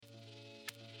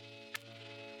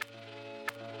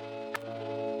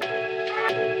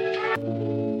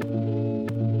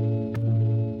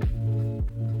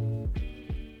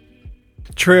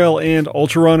Trail and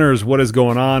ultra runners, what is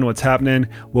going on? What's happening?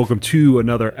 Welcome to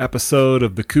another episode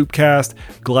of the Koopcast.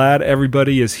 Glad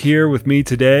everybody is here with me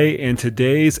today. In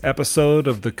today's episode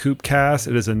of the Koopcast,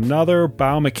 it is another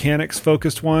biomechanics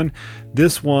focused one.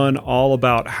 This one all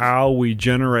about how we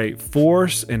generate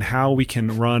force and how we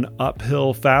can run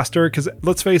uphill faster. Because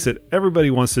let's face it, everybody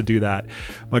wants to do that.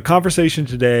 My conversation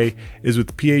today is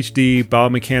with PhD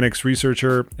biomechanics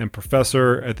researcher and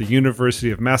professor at the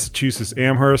University of Massachusetts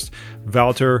Amherst,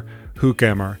 Wouter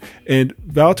Hoogkamer. And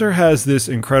Wouter has this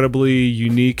incredibly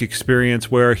unique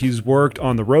experience where he's worked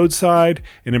on the roadside,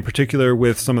 and in particular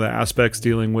with some of the aspects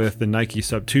dealing with the Nike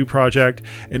Sub 2 project,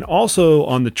 and also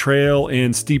on the trail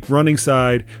and steep running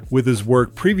side with his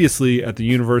work previously at the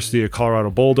University of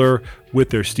Colorado Boulder with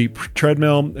their steep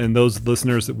treadmill. And those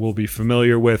listeners that will be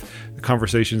familiar with the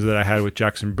conversations that I had with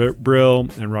Jackson Brill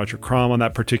and Roger Crom on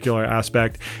that particular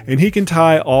aspect. And he can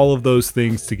tie all of those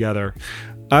things together.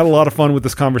 I had a lot of fun with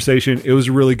this conversation. It was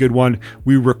a really good one.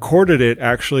 We recorded it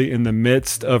actually in the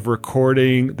midst of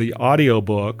recording the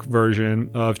audiobook version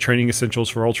of Training Essentials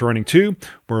for Ultra Running 2,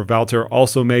 where Wouter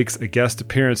also makes a guest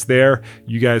appearance there.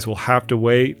 You guys will have to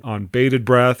wait on bated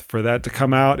breath for that to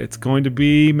come out. It's going to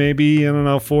be maybe,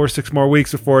 4 or 6 more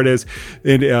weeks before it is.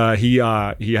 And he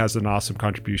has an awesome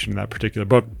contribution in that particular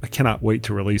book. I cannot wait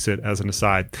to release it as an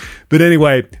aside. But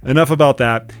anyway, enough about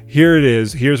that. Here it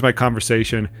is. Here's my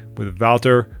conversation with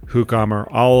Wouter Hoogkamer,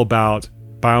 all about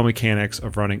biomechanics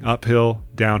of running uphill,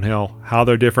 downhill, how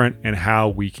they're different, and how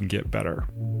we can get better.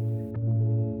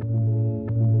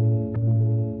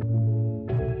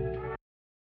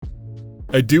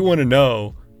 I do want to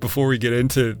know, before we get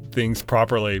into things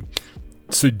properly,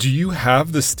 so do you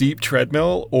have the steep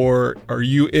treadmill, or are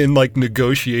you in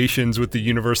negotiations with the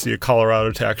University of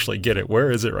Colorado to actually get it? Where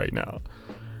is it right now?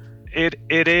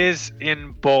 It is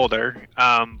in Boulder,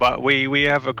 but we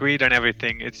have agreed on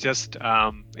everything. It's just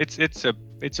it's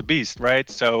a beast, right?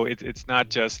 So it's not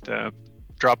just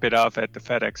drop it off at the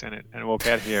FedEx and it we'll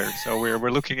get here. So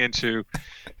we're looking into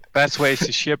best ways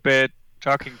to ship it.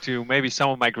 Talking to maybe some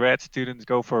of my grad students,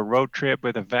 go for a road trip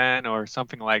with a van or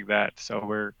something like that. So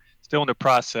we're still in the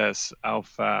process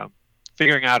of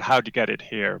figuring out how to get it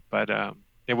here, but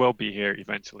it will be here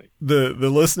eventually. The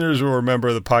listeners will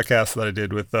remember the podcast that I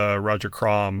did with Roger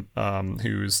Crom,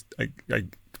 who's,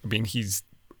 he's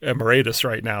emeritus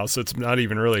right now, so it's not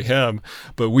even really him,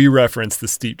 but we referenced the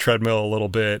steep treadmill a little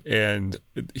bit, and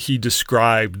he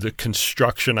described the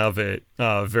construction of it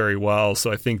very well. So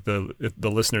I think the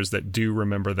listeners that do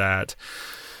remember that,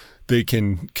 they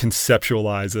can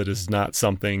conceptualize that it's not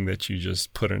something that you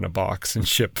just put in a box and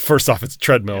ship. First off, it's a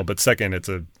treadmill, but second, it's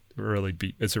a really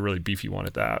beefy one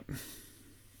at that.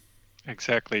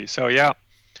 Exactly. So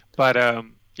but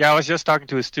I was just talking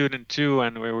to a student too,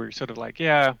 and we were sort of like,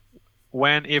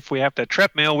 if we have that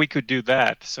treadmill, we could do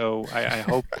that. So I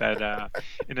hope that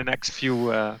in the next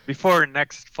before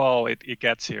next fall, it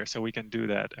gets here, so we can do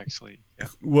that actually. Yeah.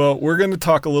 Well, we're going to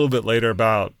talk a little bit later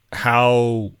about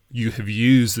how you have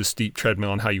used the steep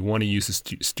treadmill and how you want to use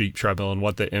the steep treadmill and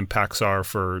what the impacts are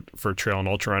for trail and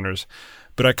ultra runners.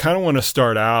 But I kind of want to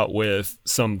start out with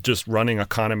some just running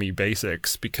economy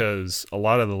basics, because a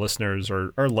lot of the listeners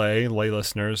are lay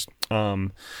listeners.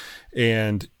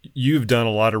 And you've done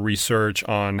a lot of research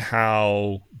on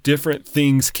how different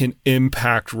things can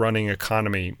impact running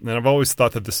economy. And I've always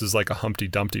thought that this is like a Humpty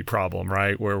Dumpty problem,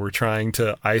 right? Where we're trying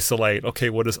to isolate, okay,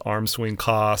 what does arm swing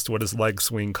cost? What does leg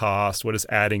swing cost? What does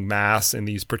adding mass in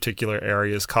these particular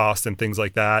areas cost, and things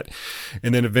like that?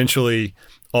 And then eventually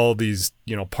all these,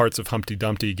 parts of Humpty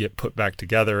Dumpty get put back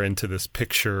together into this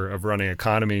picture of running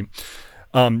economy.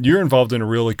 You're involved in a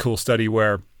really cool study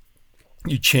where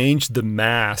you changed the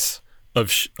mass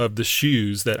of the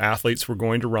shoes that athletes were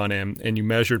going to run in, and you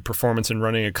measured performance and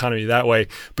running economy that way.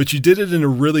 But you did it in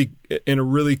a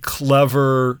really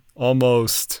clever,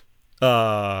 almost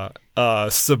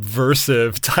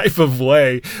subversive type of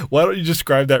way. Why don't you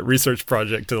describe that research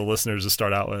project to the listeners to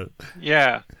start out with?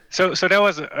 Yeah. So that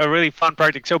was a really fun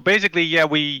project. So basically,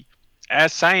 we,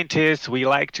 as scientists, we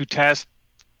like to test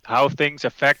how things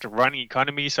affect running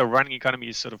economy. So running economy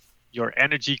is sort of your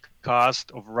energy cost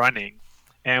of running.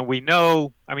 And we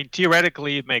know,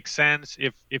 theoretically, it makes sense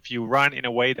if you run in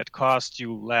a way that costs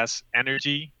you less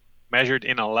energy measured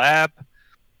in a lab,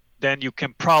 then you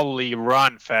can probably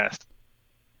run faster,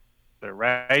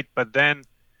 right? But then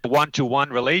one-to-one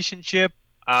relationship,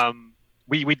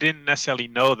 we didn't necessarily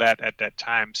know that at that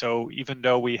time. So even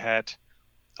though we had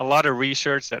a lot of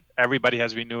research that everybody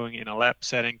has been doing in a lab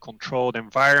setting, controlled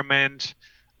environment,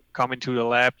 come into the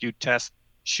lab, you test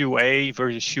shoe A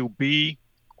versus shoe B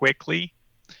quickly.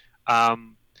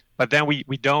 But then we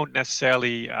don't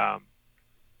necessarily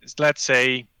let's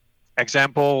say,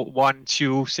 example, one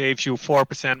shoe saves you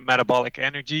 4% metabolic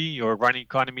energy. Your running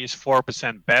economy is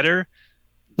 4% better.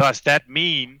 Does that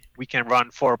mean we can run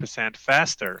 4%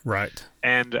 faster? Right.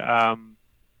 And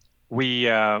we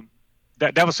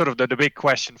that was sort of the big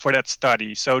question for that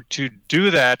study. So to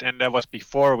do that, and that was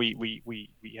before we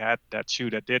had that shoe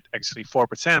that did actually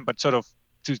 4%, but sort of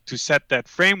to set that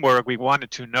framework, we wanted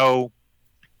to know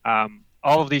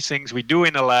all of these things we do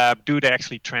in the lab, do they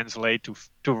actually translate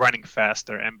to running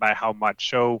faster, and by how much?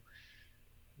 So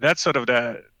that's sort of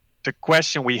the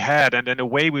question we had, and then the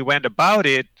way we went about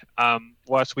it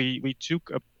was we took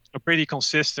a pretty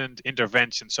consistent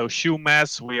intervention. So shoe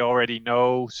mass, we already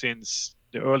know since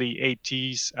the early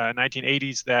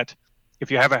 1980s, that if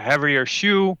you have a heavier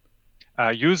shoe,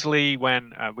 usually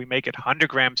when we make it 100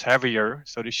 grams heavier,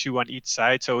 so the shoe on each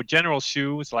side, so a general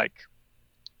shoe is like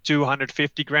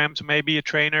 250 grams, maybe a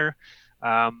trainer.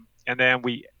 And then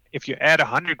if you add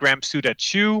 100 grams to that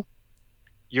shoe,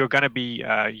 you're going to be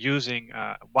using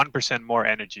 1% more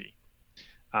energy.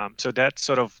 So that's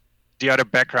sort of the other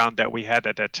background that we had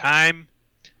at that time.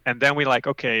 And then we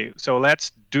okay, so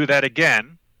let's do that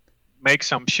again. Make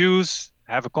some shoes,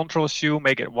 have a control shoe,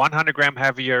 make it 100 gram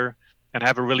heavier, and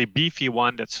have a really beefy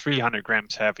one that's 300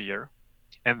 grams heavier.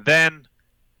 And then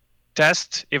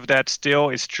test if that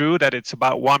still is true, that it's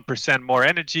about 1% more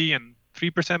energy and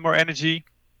 3% more energy.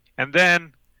 And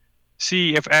then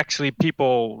see if actually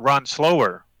people run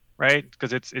slower, right?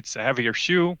 Because it's a heavier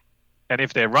shoe. And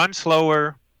if they run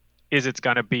slower, is it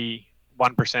going to be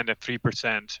 1% and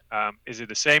 3%? Is it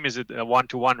the same? Is it a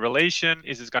 1-to-1 relation?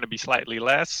 Is it going to be slightly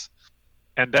less?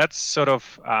 And that's sort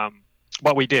of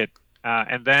what we did.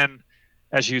 And then,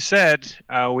 as you said,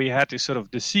 we had to sort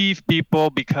of deceive people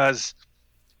because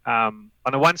on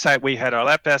the one side we had our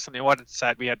lab tests, on the other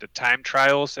side we had the time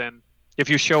trials. And if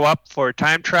you show up for a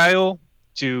time trial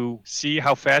to see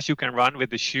how fast you can run with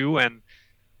the shoe, and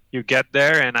you get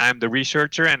there, and I'm the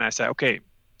researcher, and I say, okay,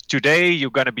 today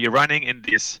you're going to be running in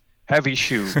this heavy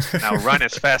shoe. Now run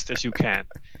as fast as you can.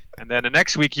 And then the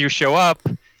next week you show up,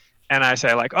 and I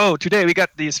say oh, today we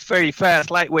got this very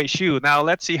fast, lightweight shoe. Now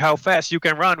let's see how fast you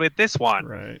can run with this one.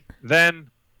 Right.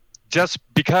 Then just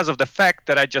because of the fact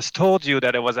that I just told you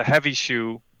that it was a heavy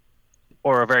shoe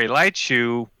or a very light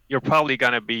shoe, you're probably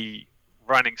going to be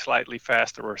running slightly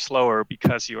faster or slower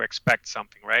because you expect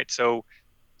something, right? So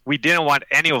we didn't want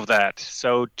any of that.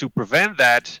 So to prevent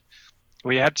that,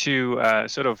 we had to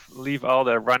sort of leave all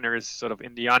the runners sort of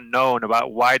in the unknown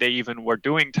about why they even were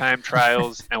doing time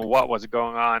trials and what was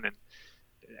going on.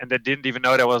 And they didn't even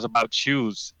know that was about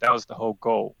shoes. That was the whole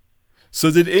goal. So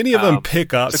did any of them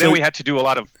pick up? So then we had to do a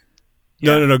lot of...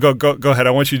 Yeah. No. Go ahead.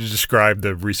 I want you to describe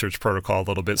the research protocol a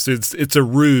little bit. So it's a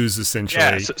ruse, essentially.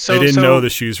 Yeah, they didn't know the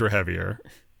shoes were heavier.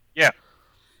 Yeah.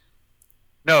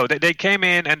 No, they came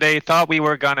in and they thought we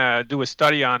were going to do a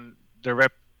study on the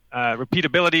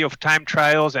repeatability of time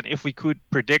trials, and if we could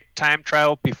predict time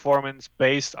trial performance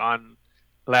based on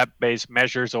lab-based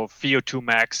measures of VO2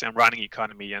 max and running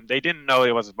economy. And they didn't know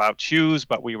it was about shoes,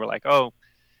 but we were like, oh,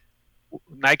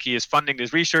 Nike is funding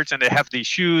this research and they have these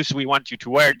shoes. We want you to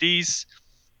wear these.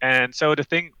 And so the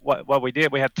thing, what we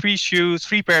did, we had three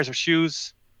pairs of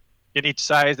shoes in each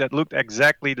size that looked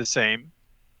exactly the same.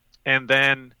 And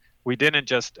then we didn't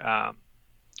just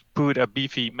put a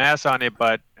beefy mass on it,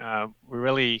 but we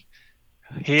really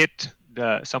hit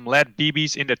some lead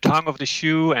BBs in the tongue of the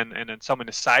shoe and then some in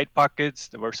the side pockets.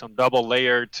 There were some double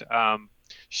layered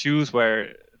shoes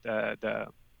where the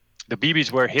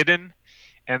BBs were hidden.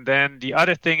 And then the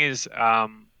other thing is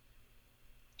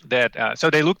that so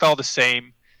they looked all the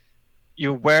same.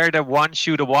 You wear the one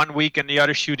shoe the 1 week and the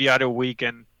other shoe the other week,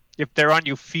 and if they're on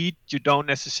your feet, you don't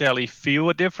necessarily feel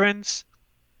a difference.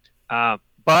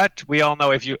 But we all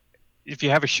know if you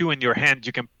have a shoe in your hand,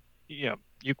 you can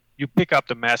you pick up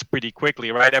the mass pretty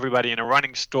quickly, right? Everybody in a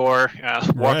running store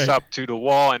walks up to the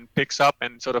wall and picks up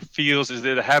and sort of feels, is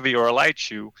it a heavy or a light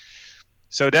shoe?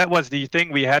 So that was the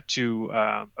thing we had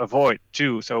to avoid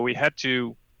too. So we had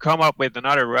to come up with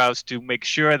another route to make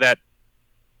sure that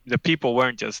the people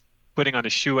weren't just putting on a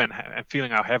shoe and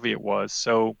feeling how heavy it was.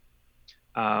 So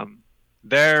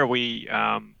there we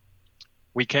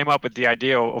came up with the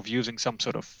idea of using some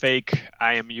sort of fake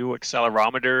IMU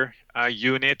accelerometer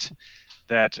unit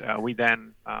that we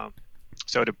then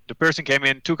so the person came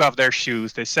in, took off their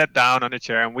shoes, they sat down on a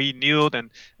chair, and we kneeled and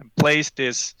placed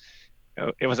this.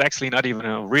 It was actually not even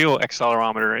a real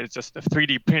accelerometer. It's just a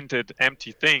 3D printed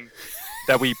empty thing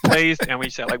that we placed, and we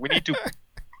said, like, we need to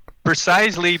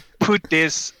precisely put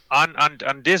this on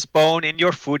this bone in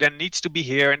your foot, and it needs to be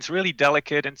here, and it's really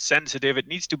delicate and sensitive. It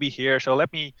needs to be here. So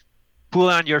let me pull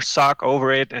on your sock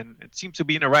over it, and it seems to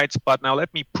be in the right spot. Now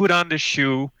let me put on the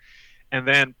shoe, and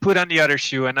then put on the other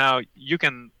shoe, and now you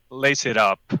can lace it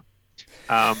up.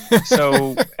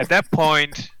 So at that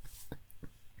point,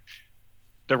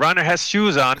 the runner has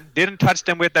shoes on, didn't touch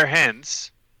them with their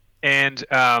hands, and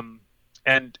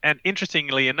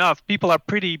interestingly enough, people are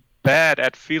pretty bad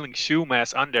at feeling shoe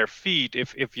mass on their feet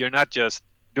if you're not just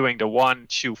doing the one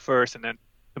shoe first and then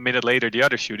a minute later the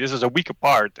other shoe. This is a week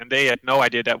apart, and they had no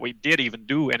idea that we did even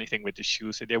do anything with the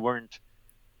shoes, so they weren't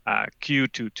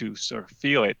cued to sort of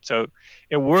feel it. So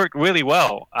it worked really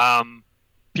well.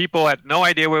 People had no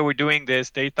idea we were doing this.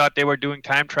 They thought they were doing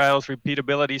time trials,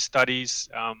 repeatability studies.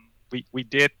 We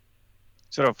did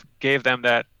sort of gave them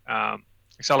that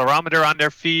accelerometer on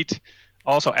their feet.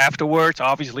 Also afterwards,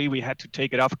 obviously, we had to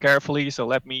take it off carefully. So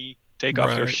let me take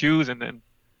off your shoes and then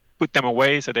put them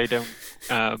away so they don't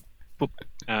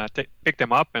pick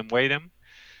them up and weigh them.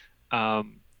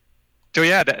 So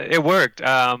yeah, it worked.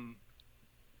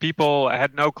 People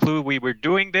had no clue we were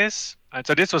doing this. And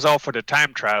so this was all for the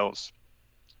time trials.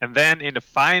 And then in the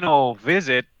final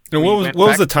visit, and what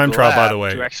was the time trial, by the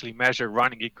way? To actually measure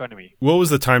running economy. What was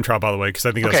the time trial, by the way? Because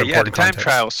I think that's important. The time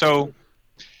trial. So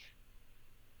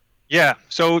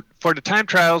for the time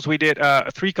trials, we did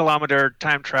a 3-kilometer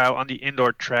time trial on the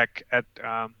indoor track at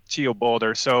Geo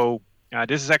Boulder. So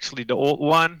this is actually the old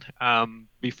one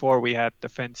before we had the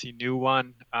fancy new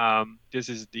one. This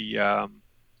is the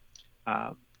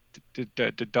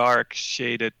dark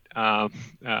shaded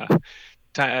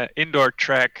indoor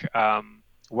track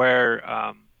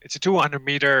where it's a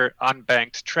 200-meter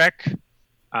unbanked trek.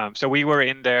 So we were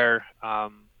in there.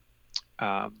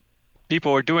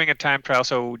 People were doing a time trial,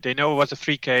 so they know it was a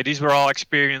 3K. These were all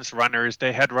experienced runners.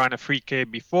 They had run a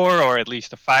 3K before, or at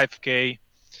least a 5K.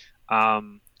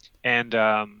 Well,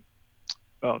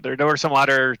 there were some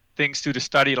other things to the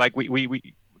study, like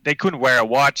they couldn't wear a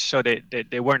watch, so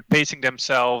they weren't pacing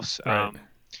themselves. Right.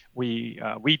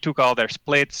 We took all their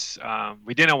splits.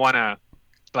 We didn't want to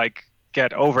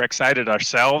get overexcited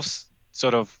ourselves,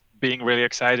 sort of being really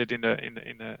excited in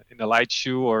the light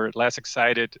shoe or less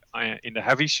excited in the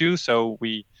heavy shoe. So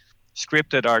we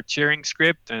scripted our cheering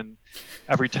script, and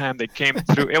every time they came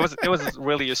through, it was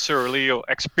really a surreal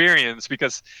experience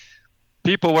because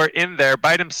people were in there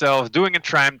by themselves doing a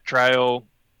time trial.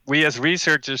 We as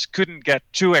researchers couldn't get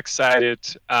too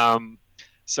excited,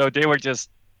 so they were just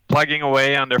plugging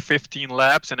away on their 15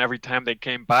 laps, and every time they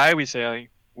came by,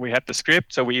 we had the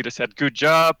script, so we either said good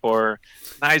job or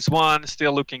nice one,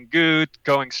 still looking good,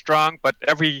 going strong. But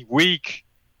every week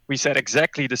we said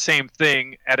exactly the same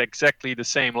thing at exactly the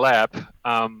same lap,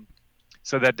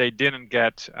 so that they didn't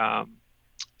get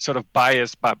sort of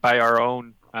biased by our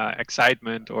own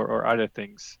excitement or other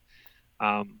things.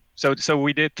 So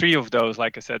we did 3 of those,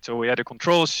 like I said. So we had a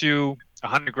control shoe,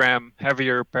 100-gram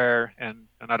heavier pair, and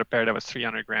another pair that was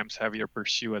 300 grams heavier per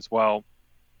shoe as well,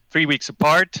 3 weeks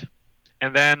apart.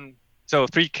 And then, so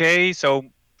 3K, so I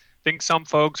think some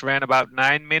folks ran about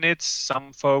 9 minutes,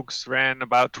 some folks ran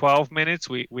about 12 minutes.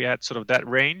 We had sort of that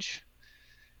range.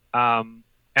 And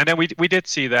then we did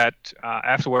see that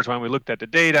afterwards when we looked at the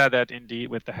data that indeed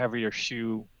with the heavier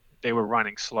shoe, they were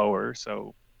running slower.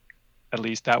 So at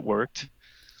least that worked.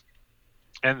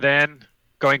 And then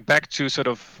going back to sort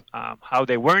of how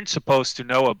they weren't supposed to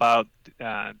know about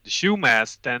the shoe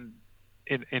mass, then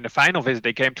in the final visit,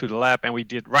 they came to the lab and we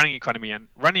did running economy. And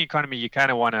running economy, you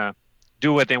kind of want to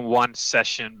do it in one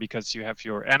session because you have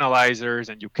your analyzers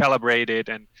and you calibrate it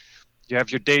and you have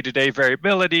your day-to-day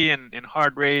variability and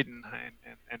heart rate and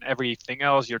everything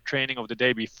else, your training of the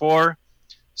day before.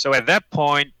 So at that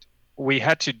point, we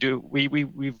had to do,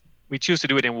 we choose to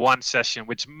do it in one session,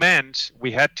 which meant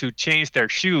we had to change their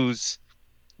shoes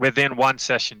within one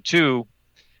session too.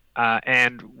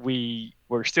 And we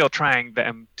were still trying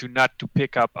them not to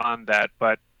pick up on that,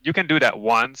 but you can do that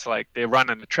once, like they run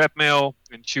on the treadmill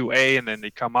in shoe A and then they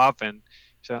come up and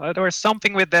so there was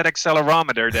something with that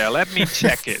accelerometer there, let me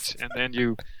check it. And then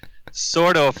you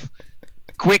sort of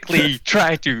quickly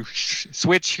try to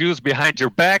switch shoes behind your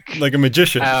back. Like a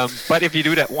magician. But if you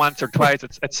do that once or twice,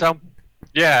 it's some,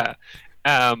 yeah.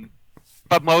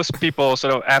 But most people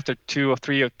sort of after 2 or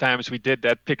 3 times we did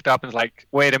that, picked up and was like,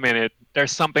 wait a minute,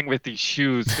 there's something with these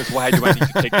shoes because why do I need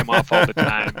to take them off all the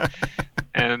time?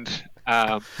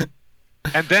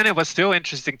 And then it was still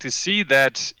interesting to see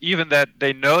that even that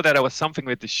they know that it was something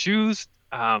with the shoes,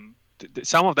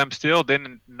 some of them still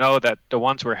didn't know that the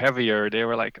ones were heavier. They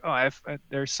were like, oh,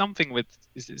 there's something with,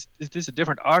 is this a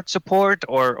different arch support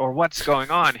or what's going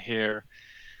on here?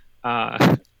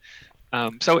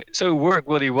 So it worked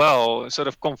really well, sort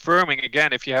of confirming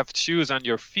again, if you have shoes on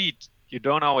your feet, you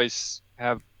don't always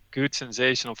have good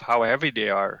sensation of how heavy they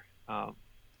are.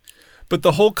 But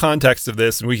the whole context of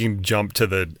this, and we can jump to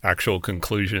the actual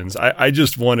conclusions. I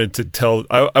just wanted to tell,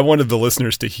 I wanted the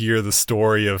listeners to hear the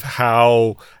story of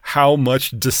how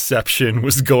much deception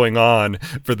was going on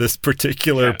for this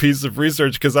particular piece of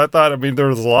research. Because I thought, I mean,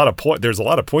 there's a lot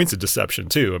of points of deception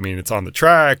too. I mean, it's on the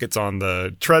track, it's on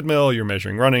the treadmill. You're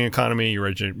measuring running economy,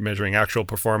 you're measuring actual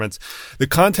performance. The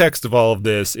context of all of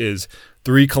this is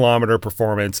 3-kilometer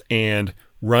performance and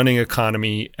running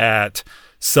economy at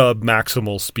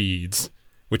sub-maximal speeds,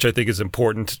 which I think is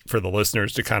important for the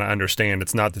listeners to kind of understand.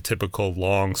 It's not the typical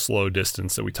long, slow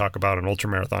distance that we talk about in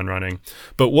ultramarathon running.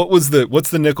 But what's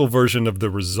the nickel version of the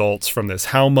results from this?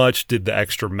 How much did the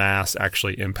extra mass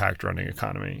actually impact running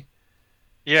economy?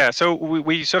 Yeah, so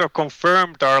we sort of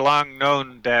confirmed our long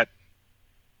known that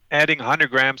adding 100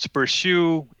 grams per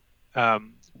shoe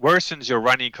worsens your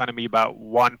running economy about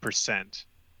 1%.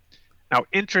 Now,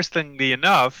 interestingly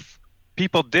enough,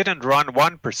 people didn't run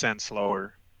 1%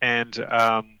 slower. And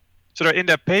sort of in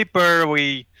the paper,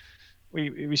 we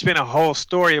spent a whole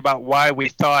story about why we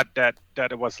thought that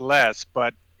it was less,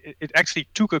 but it actually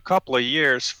took a couple of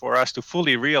years for us to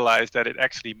fully realize that it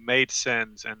actually made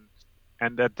sense.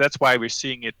 And that's why we're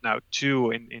seeing it now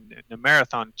too in the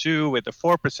marathon too, with the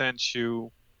 4%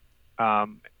 shoe.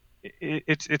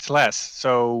 It's less.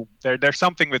 So there's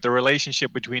something with the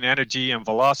relationship between energy and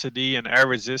velocity and air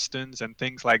resistance and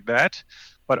things like that.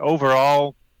 But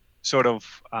overall, sort of,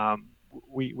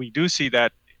 we do see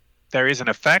that there is an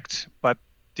effect, but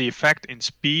the effect in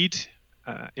speed,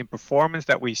 in performance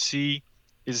that we see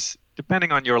is,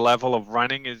 depending on your level of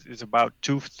running, is about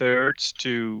 2/3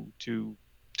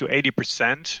 to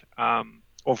 80%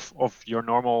 of your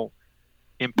normal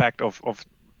impact of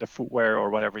the footwear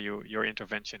or whatever your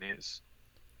intervention is.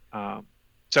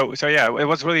 So yeah, it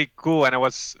was really cool, and it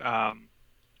was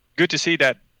good to see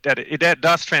that it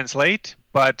does translate,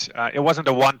 but it wasn't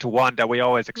a one-to-one that we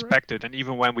always expected. And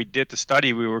even when we did the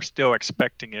study, we were still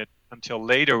expecting it until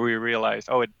later we realized,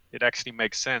 oh, it actually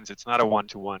makes sense. It's not a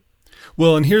one-to-one.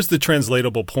 Well, and here's the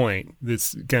translatable point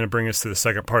that's going to bring us to the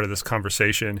second part of this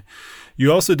conversation.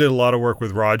 You also did a lot of work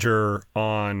with Roger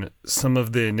on some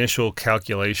of the initial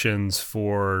calculations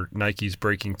for Nike's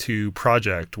Breaking 2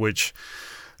 project, which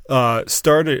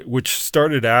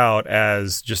started out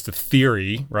as just a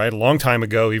theory, right? A long time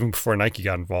ago, even before Nike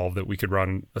got involved, that we could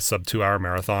run a sub 2-hour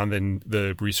marathon. Then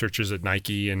the researchers at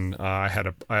Nike, and I had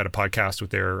a podcast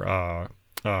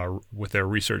with their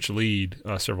research lead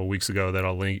several weeks ago that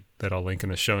I'll link in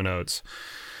the show notes.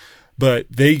 But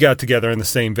they got together in the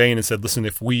same vein and said, listen,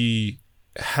 if we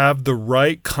have the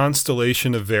right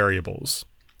constellation of variables,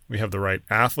 we have the right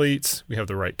athletes, we have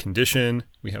the right condition,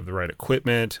 we have the right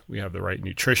equipment, we have the right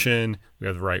nutrition, we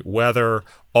have the right weather,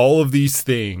 all of these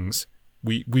things,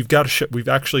 we've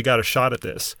actually got a shot at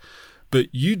this.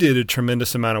 But you did a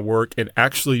tremendous amount of work in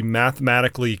actually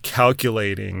mathematically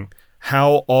calculating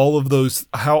how all of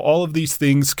these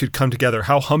things could come together,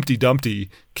 how Humpty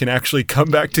Dumpty can actually come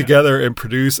back together and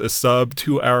produce a sub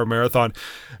 2-hour marathon.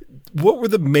 What were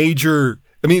the major,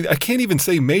 I mean, I can't even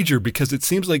say major because it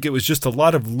seems like it was just a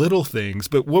lot of little things,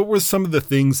 but what were some of the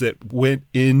things that went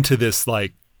into this,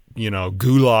 like,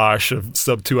 goulash of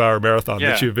sub 2-hour marathon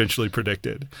that you eventually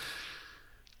predicted?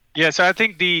 Yeah, so I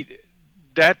think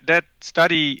that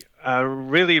study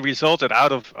really resulted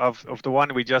out of the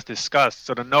one we just discussed.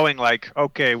 Sort of knowing, like,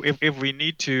 okay, if we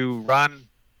need to run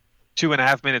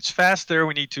 2.5 minutes faster,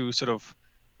 we need to sort of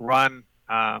run,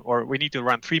 or we need to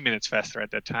run 3 minutes faster at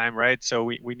that time, right? So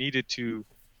we needed to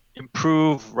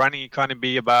improve running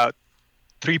economy about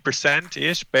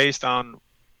 3%-ish based on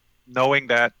knowing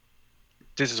that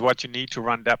this is what you need to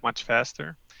run that much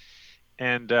faster.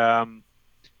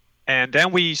 And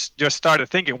then we just started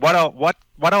thinking, what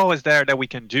all is there that we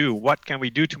can do? What can we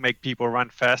do to make people run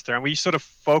faster? And we sort of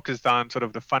focused on sort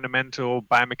of the fundamental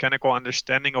biomechanical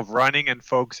understanding of running and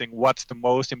focusing what's the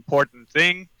most important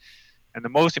thing. And the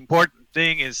most important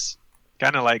thing is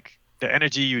kind of like the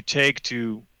energy you take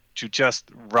to just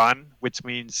run, which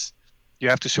means you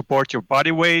have to support your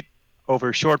body weight over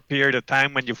a short period of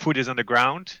time when your foot is on the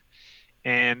ground.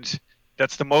 And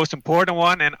that's the most important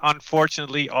one, and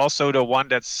unfortunately also the one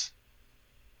that's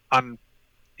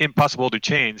impossible to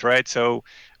change, right? So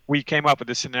we came up with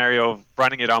the scenario of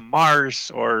running it on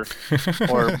Mars, or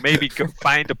maybe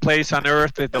find a place on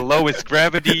Earth with the lowest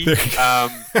gravity.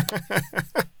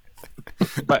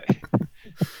 But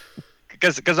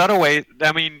because otherwise,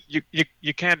 I mean,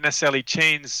 you can't necessarily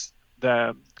change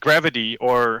the gravity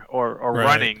or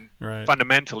running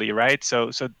fundamentally, right?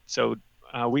 So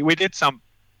we did some.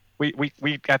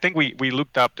 I think we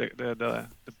looked up the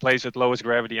place with lowest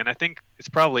gravity, and I think it's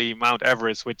probably Mount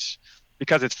Everest, which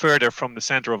because it's further from the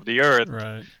center of the Earth.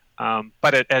 Right.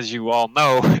 But as you all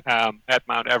know, at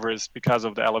Mount Everest, because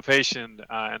of the elevation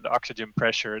and the oxygen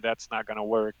pressure, that's not going to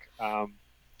work.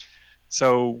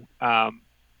 So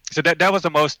that was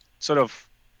the most sort of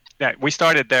that we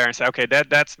started there and said, okay,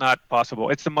 that's not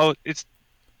possible. It's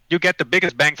you get the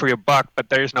biggest bang for your buck, but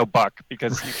there is no buck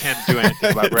because you can't do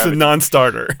anything about gravity. It's a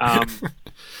non-starter.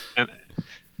 And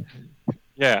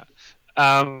yeah.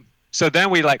 So then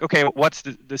we like, okay, what's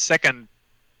the second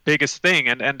biggest thing?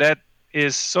 And that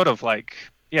is sort of like,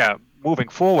 moving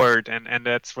forward, and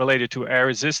that's related to air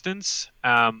resistance.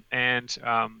 And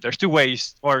there's two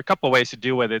ways, or a couple of ways to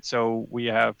deal with it. So we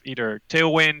have either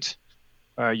tailwind,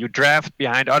 you draft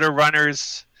behind other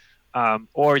runners,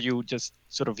 or you just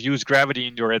sort of use gravity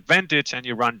in your advantage and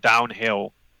you run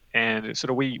downhill. And sort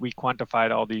of we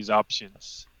quantified all these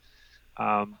options.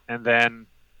 And then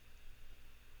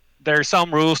there are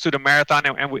some rules to the marathon,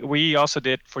 and we also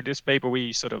did for this paper,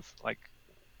 we sort of like,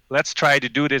 let's try to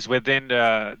do this within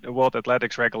the World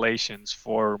Athletics regulations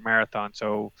for marathon.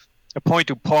 So a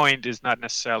point-to-point is not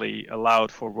necessarily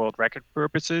allowed for world record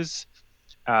purposes,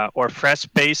 or fresh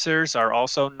pacers are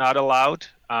also not allowed.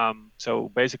 So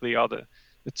basically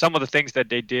some of the things that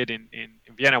they did in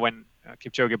Vienna when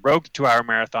Kipchoge broke the 2-hour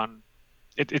marathon,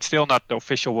 it's still not the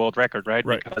official world record, right?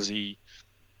 Because he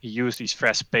used these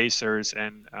fresh pacers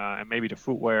and maybe the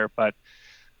footwear. But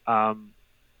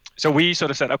so we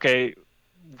sort of said, okay,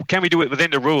 can we do it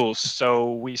within the rules?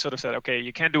 So we sort of said, okay,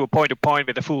 you can't do a point-to-point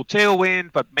with a full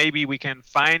tailwind, but maybe we can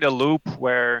find a loop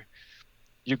where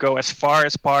you go as far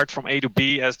apart from A to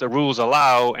B as the rules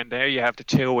allow, and there you have the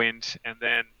tailwind, and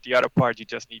then the other part you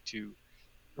just need to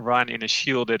run in a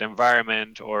shielded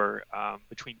environment or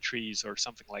between trees or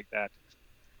something like that.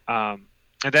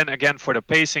 And then again, for the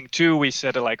pacing too, we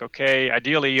said like, okay,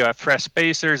 ideally you have fresh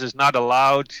pacers is not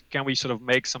allowed. Can we sort of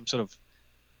make some sort of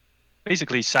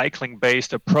basically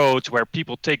cycling-based approach where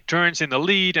people take turns in the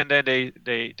lead and then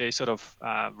they sort of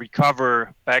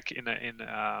recover back in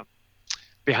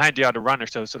behind the other runner,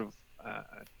 so sort of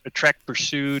a track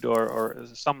pursuit or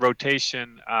some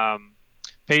rotation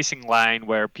pacing line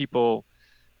where people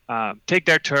take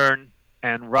their turn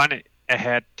and run it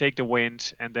ahead, take the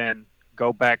wind, and then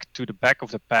go back to the back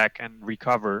of the pack and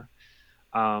recover.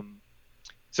 So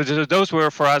those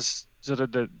were for us sort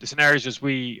of the scenarios as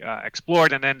we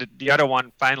explored, and then the other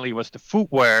one finally was the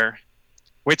footwear,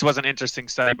 which was an interesting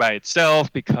study by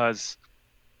itself because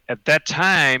at that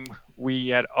time we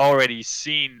had already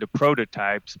seen the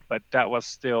prototypes, but that was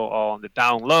still all on the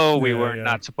down low. We were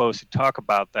not supposed to talk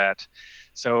about that,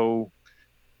 so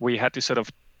we had to sort of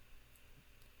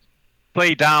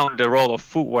play down the role of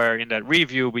footwear in that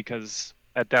review because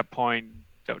at that point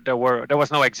there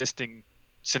was no existing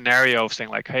scenario of saying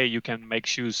like, hey, you can make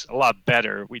shoes a lot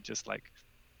better. We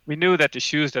knew that the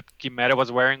shoes that Guimera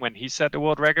was wearing when he set the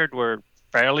world record were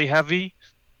fairly heavy,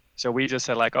 so we just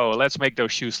said like, oh, let's make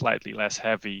those shoes slightly less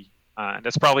heavy, and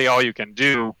that's probably all you can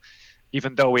do,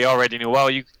 even though we already knew, well,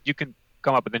 you can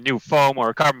come up with a new foam or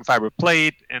a carbon fiber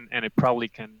plate and it probably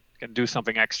can do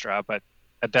something extra, but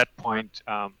at that point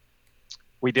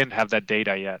we didn't have that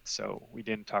data yet, so we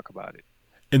didn't talk about it.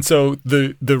 And so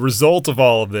the result of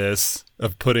all of this,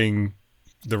 of putting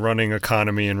the running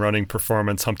economy and running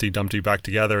performance Humpty Dumpty back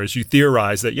together, is you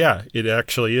theorize that, it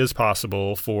actually is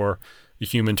possible for a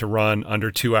human to run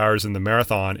under 2 hours in the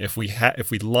marathon if we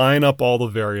line up all the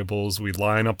variables, we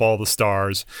line up all the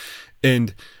stars.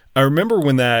 And I remember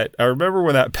when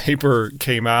that paper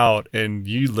came out and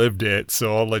you lived it,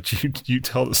 so I'll let you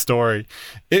tell the story.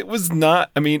 It was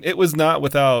not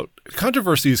without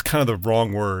controversy is kind of the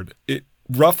wrong word. It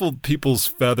ruffled people's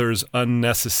feathers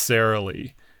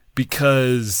unnecessarily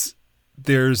because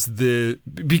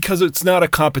it's not a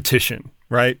competition,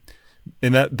 right?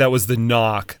 And that was the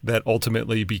knock that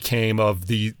ultimately became of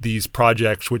these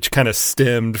projects, which kind of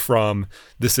stemmed from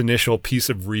this initial piece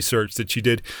of research that you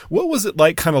did. What was it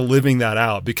like kind of living that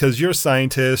out? Because you're a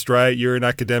scientist, right? You're an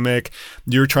academic,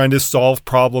 you're trying to solve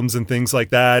problems and things like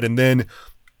that. And then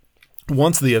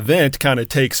once the event kind of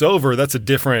takes over, that's a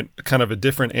different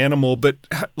animal. But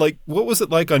like, what was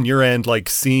it like on your end, like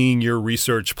seeing your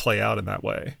research play out in that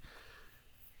way?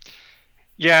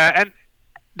 Yeah, and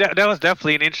that was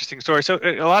definitely an interesting story. So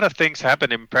a lot of things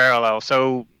happened in parallel.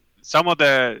 So some of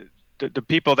the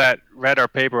people that read our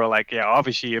paper were like, yeah,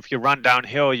 obviously if you run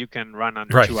downhill, you can run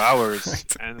under 2 hours.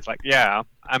 Right. And it's like, yeah,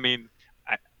 I mean,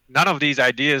 none of these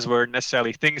ideas were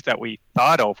necessarily things that we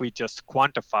thought of. We just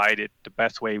quantified it the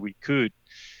best way we could.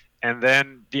 And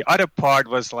then the other part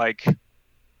was like,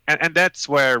 and that's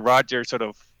where Roger sort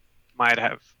of might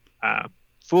have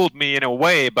fooled me in a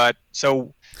way. But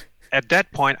so at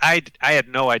that point, I had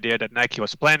no idea that Nike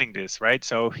was planning this, right?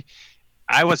 So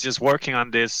I was just working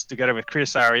on this together with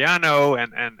Chris Ariano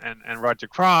and Roger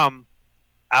Crom,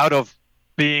 out of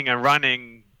being a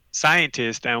running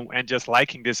scientist and just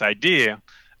liking this idea,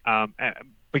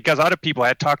 because other people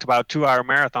had talked about 2-hour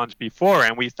marathons before,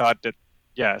 and we thought that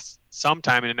yes,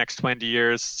 sometime in the next 20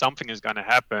 years something is going to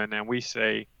happen, and we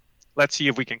say, let's see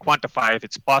if we can quantify if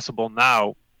it's possible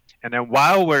now. And then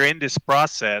while we're in this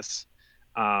process,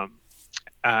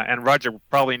 and Roger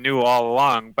probably knew all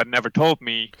along but never told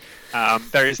me,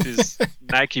 there is this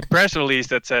Nike press release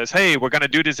that says, hey, we're going to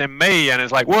do this in May, and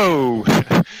it's like, whoa.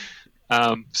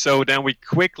 So then we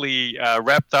quickly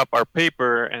wrapped up our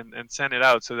paper and sent it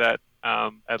out, so that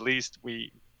at least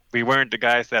we weren't the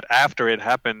guys that after it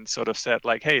happened sort of said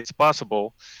like, hey, it's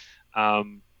possible.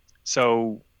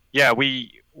 So yeah,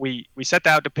 we set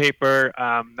out the paper.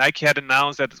 Nike had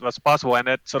announced that it was possible, and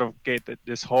that sort of gave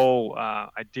this whole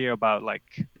idea about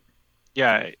like,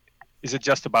 yeah, is it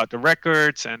just about the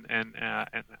records and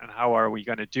how are we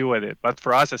going to do with it? But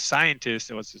for us as scientists,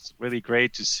 it was just really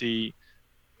great to see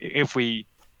if we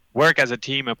work as a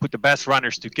team and put the best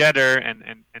runners together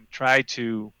and try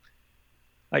to,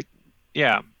 like,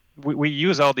 yeah, we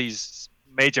use all these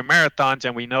major marathons,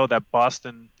 and we know that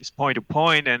Boston is point to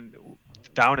point, and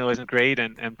downhill isn't great,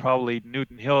 and probably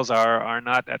Newton Hills are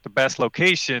not at the best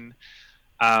location.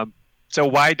 So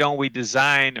why don't we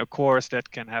design a course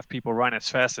that can have people run as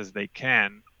fast as they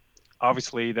can?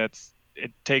 Obviously,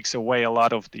 it takes away a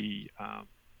lot of the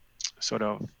sort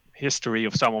of history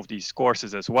of some of these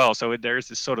courses as well. So there's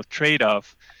this sort of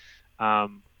trade-off.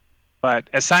 But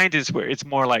as scientists, it's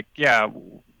more like, yeah,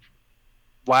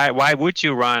 why would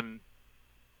you run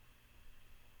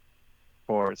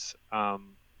course?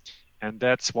 And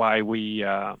that's why we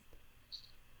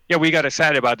got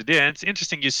excited about it. And it's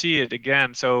interesting, you see it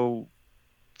again. So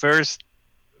first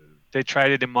they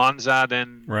tried it in Monza,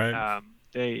 then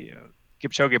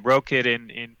Kipchoge broke it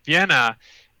in Vienna,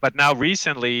 but now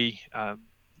recently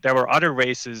there were other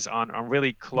races on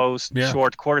really close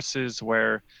short courses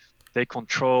where they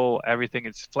control everything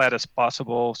as flat as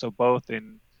possible. So both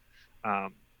in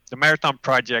the marathon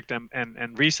project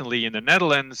and recently in the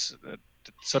Netherlands,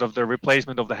 sort of the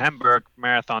replacement of the Hamburg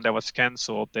marathon that was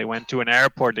canceled, they went to an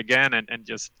airport again and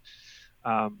just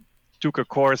took a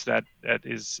course that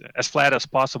is as flat as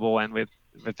possible and with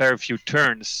very few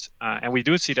turns. And we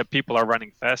do see that people are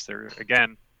running faster,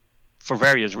 again, for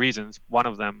various reasons, one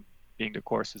of them being the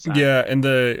course design. Yeah, and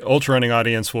the ultra running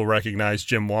audience will recognize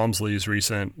Jim Walmsley's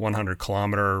recent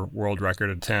 100-kilometer world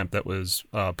record attempt that was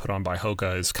put on by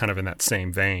Hoka is kind of in that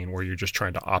same vein, where you're just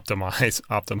trying to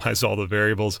optimize all the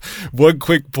variables. One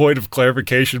quick point of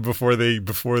clarification before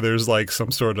there's like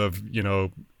some sort of,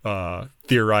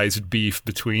 theorized beef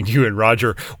between you and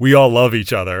Roger. We all love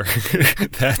each other.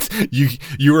 That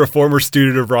you were a former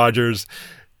student of Roger's.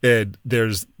 And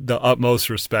there's the utmost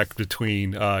respect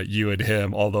between you and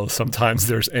him, although sometimes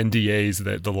there's NDAs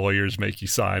that the lawyers make you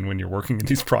sign when you're working in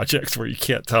these projects where you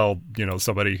can't tell,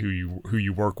 somebody who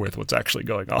you work with what's actually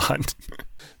going on.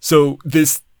 So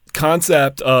this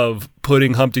concept of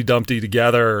putting Humpty Dumpty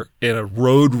together in a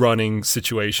road running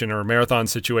situation or a marathon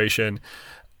situation,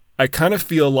 I kind of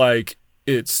feel like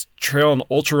it's trail and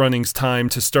ultra running's time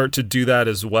to start to do that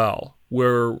as well,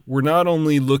 where we're not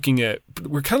only looking at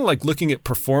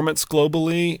performance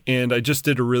globally. And I just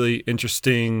did a really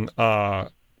interesting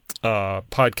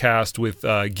podcast with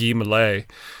Guy Millet,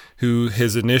 who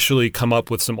has initially come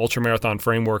up with some ultramarathon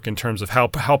framework in terms of how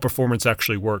performance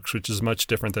actually works, which is much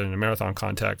different than in a marathon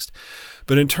context.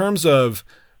 But in terms of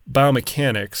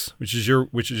biomechanics, which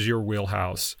is your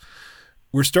wheelhouse,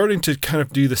 we're starting to kind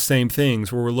of do the same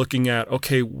things where we're looking at,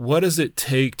 okay, what does it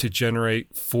take to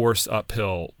generate force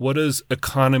uphill? What does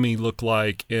economy look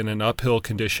like in an uphill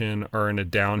condition or in a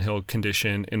downhill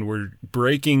condition? And we're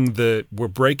breaking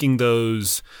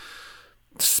those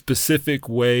specific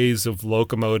ways of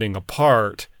locomoting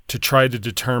apart to try to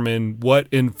determine what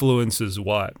influences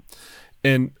what.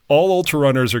 And all ultra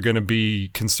runners are going to be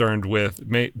concerned with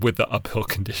the uphill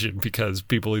condition, because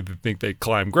people either think they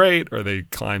climb great or they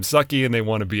climb sucky, and they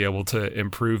want to be able to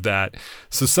improve that.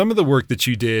 So some of the work that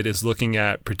you did is looking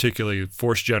at particularly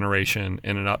force generation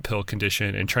in an uphill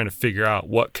condition and trying to figure out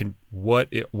what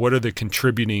are the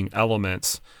contributing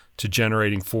elements to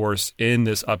generating force in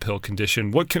this uphill condition.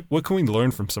 What can we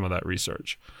learn from some of that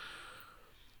research?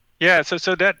 Yeah,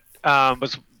 so that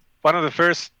was one of the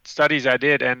first studies I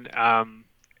did, and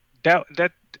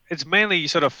that it's mainly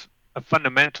sort of a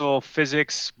fundamental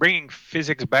physics, bringing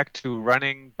physics back to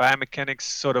running, biomechanics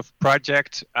sort of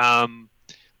project.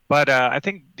 But I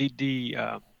think the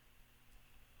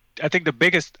I think the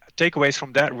biggest takeaways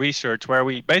from that research, where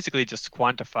we basically just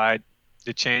quantified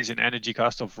the change in energy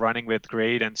cost of running with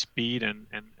grade and speed, and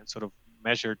sort of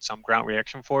measured some ground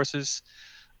reaction forces.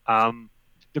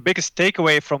 The biggest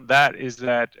takeaway from that is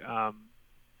that,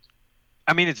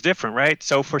 it's different, right?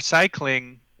 So for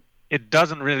cycling, it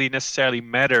doesn't really necessarily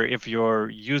matter if you're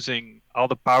using all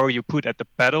the power you put at the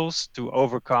pedals to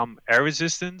overcome air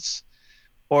resistance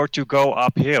or to go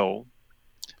uphill.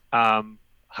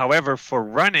 However, for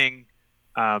running,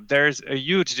 there's a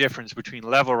huge difference between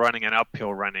level running and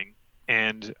uphill running.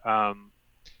 And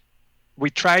we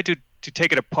tried to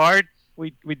take it apart.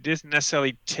 We didn't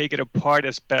necessarily take it apart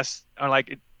as best, or like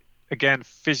it, again,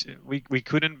 we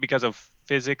couldn't because of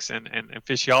physics and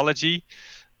physiology.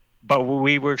 But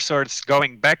we were sort of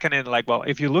going back on it like, well,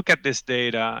 if you look at this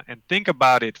data and think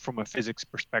about it from a physics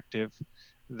perspective,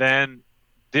 then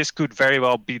this could very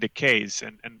well be the case.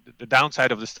 And the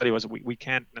downside of the study was we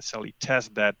can't necessarily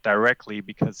test that directly,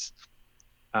 because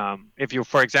if you,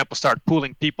 for example, start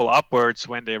pulling people upwards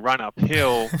when they run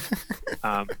uphill,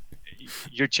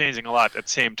 you're changing a lot at the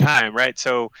same time, right?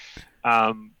 So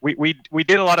we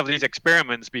did a lot of these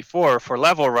experiments before for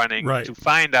level running, right, to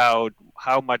find out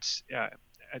how much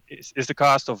is the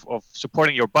cost of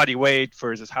supporting your body weight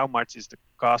versus how much is the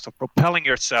cost of propelling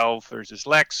yourself versus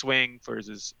leg swing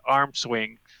versus arm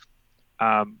swing.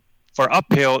 For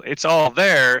uphill, it's all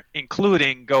there,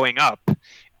 including going up.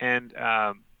 And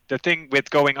the thing with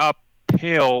going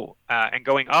uphill and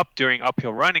going up during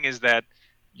uphill running is that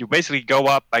you basically go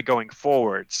up by going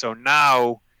forward. So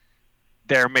now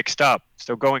they're mixed up.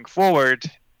 So going forward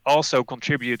also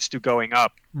contributes to going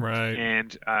up. right,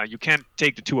 And you can't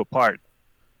take the two apart.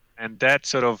 And that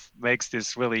sort of makes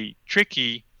this really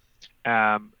tricky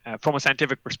from a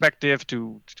scientific perspective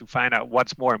to find out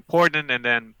what's more important. And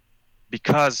then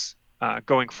because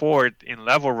going forward in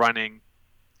level running,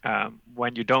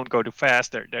 when you don't go too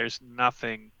fast, there's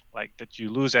nothing like that you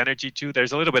lose energy to.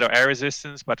 There's a little bit of air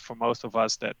resistance, but for most of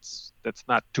us, that's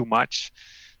not too much.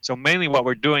 So mainly what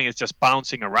we're doing is just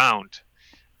bouncing around.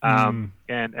 And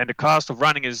the cost of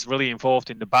running is really involved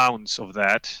in the bounce of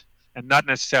that, and not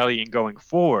necessarily in going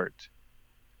forward.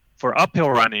 For uphill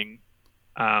running,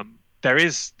 there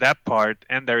is that part,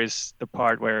 and there is the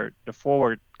part where the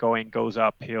forward going goes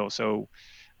uphill. So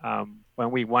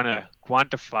when we want to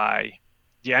quantify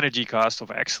the energy cost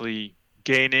of actually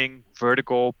gaining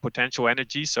vertical potential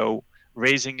energy, so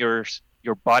raising your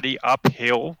body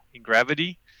uphill in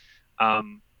gravity,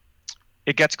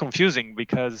 it gets confusing,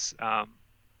 because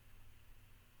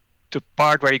the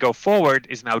part where you go forward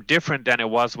is now different than it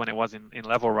was when it was in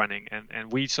level running.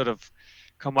 And we sort of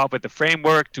come up with the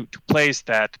framework to place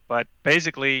that. But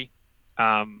basically,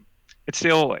 it's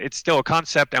still a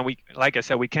concept, and we, like I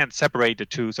said, we can't separate the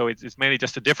two. So it's mainly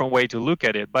just a different way to look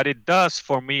at it. But it does,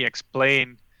 for me,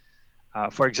 explain,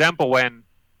 for example, when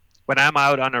I'm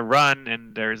out on a run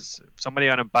and there's somebody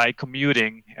on a bike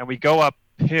commuting and we go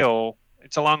uphill,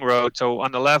 it's a long road. So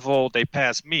on the level, they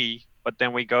pass me. But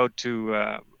then we come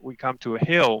to a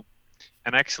hill,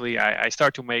 and actually I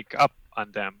start to make up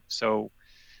on them. So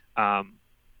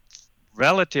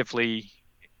relatively,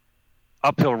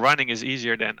 uphill running is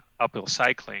easier than uphill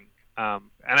cycling. And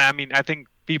I think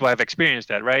people have experienced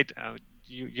that, right?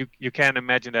 You can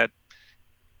imagine that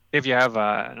if you have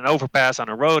an overpass on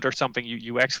a road or something,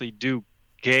 you actually do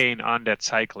gain on that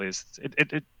cyclist.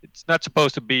 It's not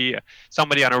supposed to be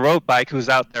somebody on a road bike who's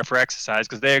out there for exercise,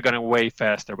 because they're going to way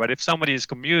faster. But if somebody is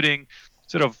commuting,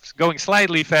 sort of going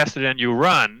slightly faster than you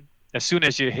run, as soon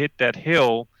as you hit that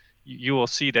hill, you will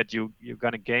see that you're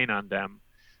going to gain on them.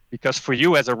 Because for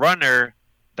you as a runner,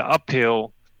 the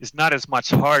uphill is not as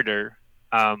much harder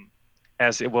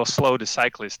as it will slow the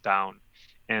cyclist down.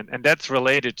 And that's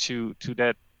related to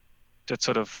that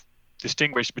sort of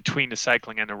distinguish between the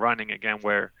cycling and the running, again,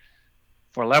 where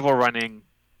for level running,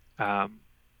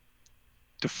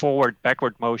 the forward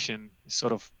backward motion is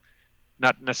sort of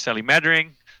not necessarily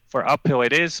mattering. For uphill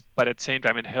it is, but at the same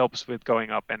time it helps with going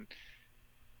up. And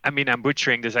I'm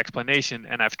butchering this explanation,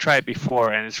 and I've tried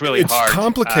before, and it's really hard. It's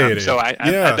complicated. So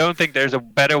I don't think there's a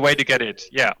better way to get it.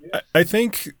 Yeah, I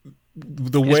think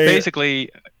the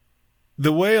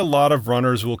way a lot of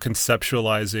runners will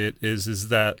conceptualize it is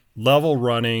that level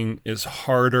running is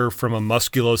harder from a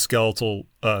musculoskeletal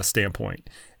standpoint.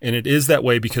 And it is that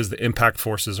way because the impact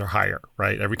forces are higher,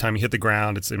 right? Every time you hit the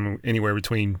ground, it's anywhere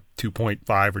between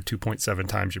 2.5 or 2.7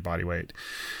 times your body weight.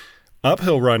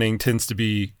 Uphill running tends to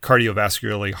be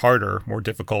cardiovascularly harder, more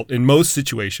difficult in most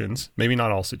situations, maybe not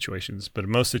all situations, but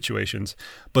in most situations.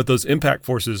 But those impact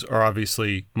forces are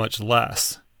obviously much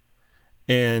less.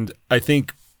 And I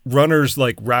think runners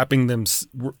like wrapping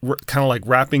themselves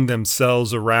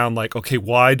around like, okay,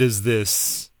 why does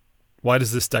this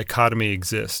dichotomy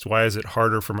exist? Why is it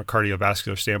harder from a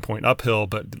cardiovascular standpoint uphill,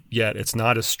 but yet it's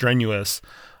not as strenuous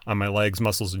on my legs,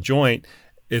 muscles, and joint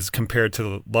as compared to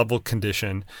the level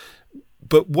condition?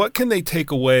 But what can they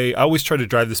take away? I always try to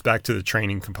drive this back to the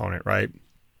training component, right?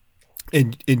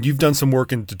 And you've done some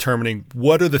work in determining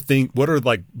what are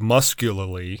like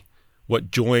muscularly,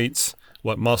 what joints,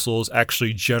 what muscles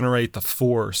actually generate the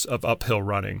force of uphill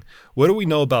running. What do we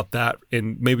know about that?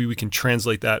 And maybe we can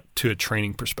translate that to a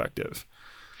training perspective.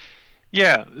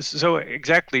 Yeah, so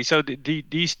exactly. So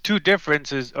these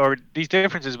differences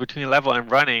between level and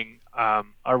running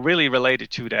are really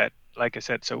related to that. Like I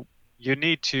said, so you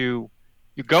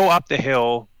go up the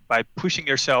hill by pushing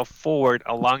yourself forward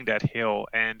along that hill,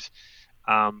 and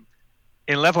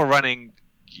in level running,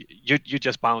 you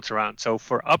just bounce around. So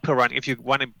for uphill running, if you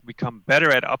want to become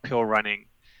better at uphill running,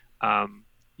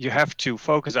 you have to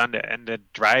focus on the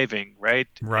driving, right?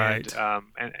 Right.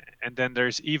 And then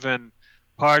there's even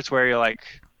parts where you're like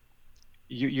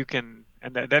you can,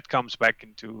 and that comes back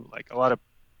into like a lot of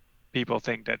people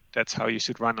think that that's how you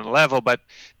should run on a level, but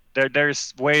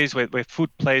there's ways with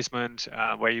foot placement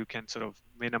where you can sort of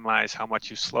minimize how much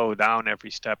you slow down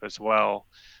every step as well.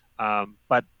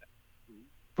 But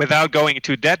without going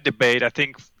into that debate, I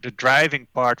think the driving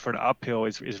part for the uphill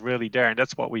is really there, and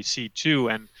that's what we see too.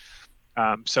 And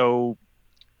so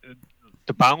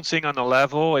the bouncing on the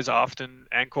level is often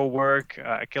ankle work.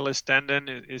 Achilles tendon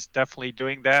is definitely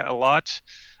doing that a lot.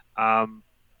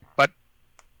 But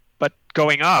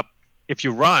going up, if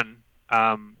you run,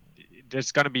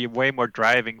 there's going to be way more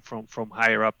driving from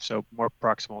higher up, so more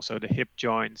proximal, so the hip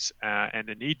joints and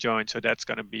the knee joints. So that's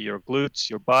going to be your glutes,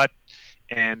 your butt,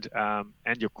 and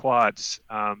your quads.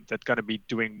 That's going to be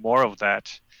doing more of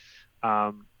that.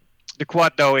 The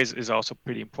quad, though, is also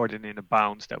pretty important in the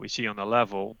bounce that we see on the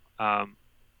level.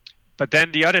 But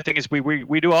then the other thing is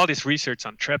we do all this research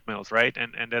on treadmills, right?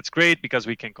 And that's great because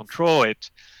we can control it.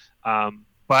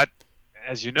 But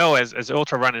as you know, as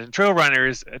ultra runners and trail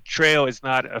runners, a trail is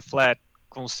not a flat,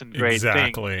 constant grade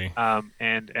thing.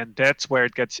 And that's where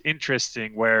it gets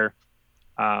interesting, where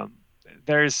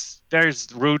there's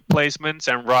route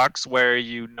placements and rocks where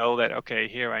you know that, okay,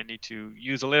 here I need to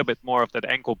use a little bit more of that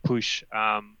ankle push,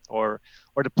 or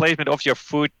the placement of your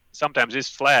foot sometimes is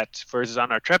flat versus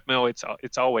on our treadmill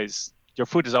it's always, your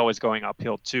foot is always going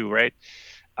uphill too, right?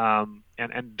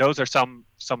 And those are some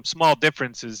small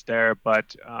differences there,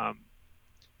 but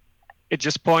it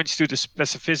just points to the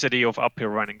specificity of uphill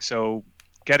running. So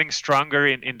getting stronger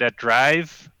in that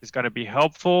drive is going to be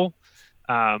helpful.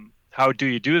 How do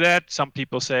you do that? Some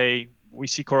people say we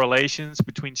see correlations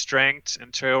between strength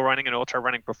and trail running and ultra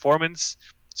running performance,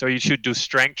 so you should do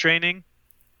strength training.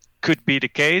 Could be the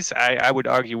case. I would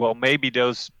argue, well, maybe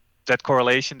that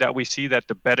correlation that we see, that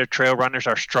the better trail runners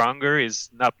are stronger, is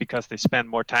not because they spend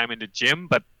more time in the gym,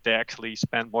 but they actually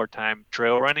spend more time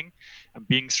trail running and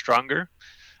being stronger.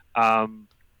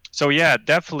 So yeah,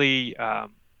 definitely,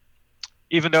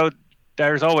 even though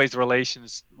there's always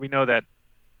relations, we know that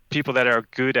people that are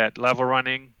good at level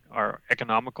running are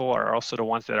also the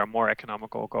ones that are more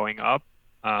economical going up.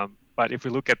 But if we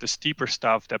look at the steeper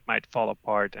stuff, that might fall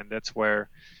apart. And that's where,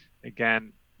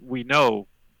 again, we know,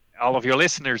 all of your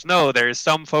listeners know, there is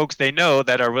some folks they know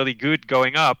that are really good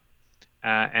going up,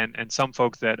 and some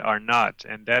folks that are not.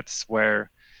 And that's where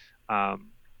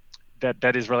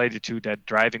that is related to that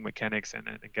driving mechanics and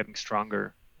getting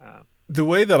stronger. The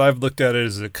way that I've looked at it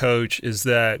as a coach is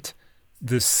that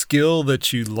the skill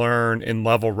that you learn in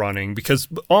level running, because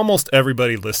almost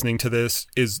everybody listening to this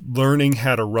is learning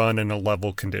how to run in a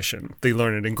level condition. They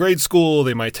learn it in grade school.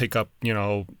 They might take up,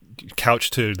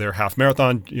 couch to their half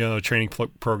marathon, training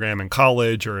program in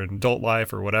college or in adult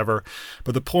life or whatever.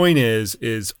 But the point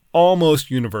is almost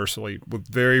universally, with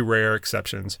very rare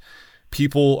exceptions,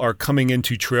 people are coming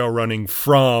into trail running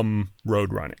from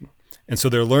road running. And so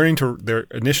they're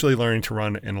initially learning to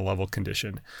run in a level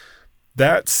condition.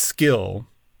 That skill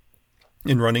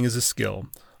in running is a skill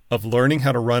of learning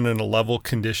how to run in a level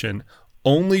condition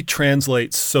only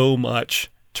translates so much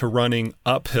to running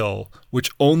uphill, which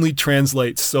only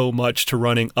translates so much to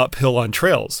running uphill on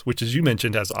trails, which, as you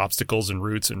mentioned, has obstacles and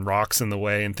roots and rocks in the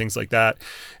way and things like that.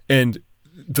 And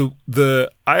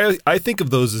I think of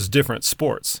those as different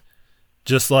sports,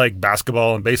 just like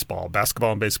basketball and baseball.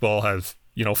 Basketball and baseball have,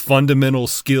 fundamental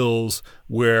skills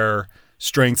where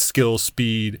strength, skill,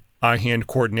 speed, eye-hand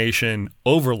coordination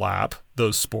overlap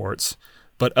those sports,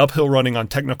 but uphill running on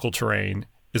technical terrain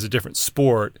is a different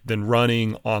sport than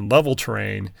running on level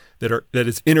terrain that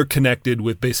is interconnected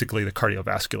with basically the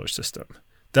cardiovascular system.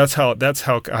 That's how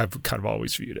I've kind of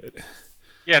always viewed it.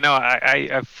 Yeah, no,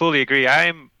 I fully agree.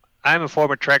 I'm a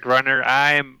former track runner.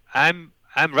 I'm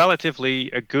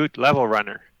relatively a good level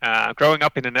runner. Growing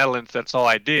up in the Netherlands, that's all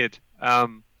I did.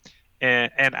 And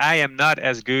I am not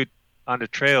as good on the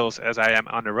trails as I am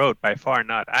on the road, by far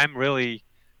not. I'm really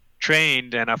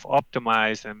trained and I've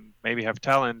optimized and maybe have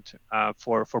talent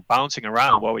for bouncing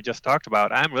around. What we just talked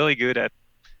about. I'm really good at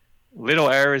little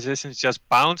air resistance, just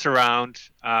bounce around.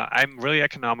 I'm really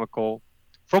economical.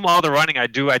 From all the running I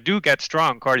do get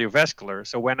strong cardiovascular.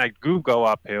 So when I do go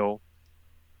uphill,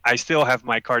 I still have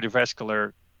my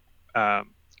cardiovascular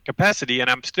capacity, and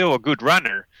I'm still a good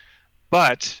runner.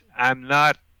 But I'm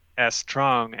not as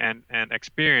strong and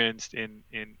experienced in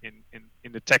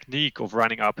the technique of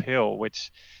running uphill,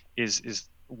 which is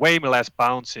way less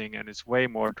bouncing and it's way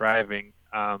more driving.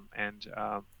 And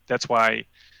that's why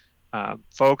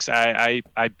folks I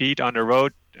beat on the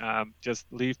road, just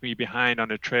leave me behind on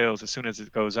the trails as soon as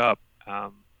it goes up.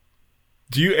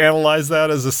 Do you analyze that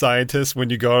as a scientist when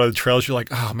you go on the trails? You're like,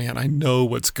 oh man, I know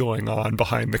what's going on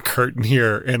behind the curtain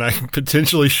here, and I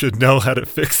potentially should know how to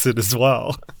fix it as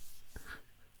well.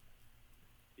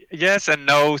 Yes and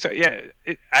no. So yeah,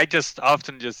 I just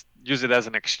often just use it as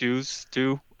an excuse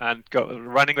too, and go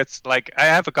running. It's like I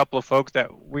have a couple of folks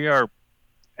that we are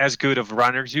as good of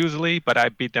runners usually, but I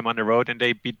beat them on the road and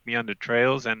they beat me on the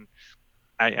trails. And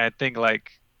I think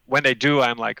like when they do,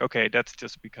 I'm like, okay, that's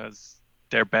just because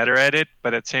they're better at it.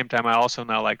 But at the same time, I also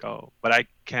know like, oh, but I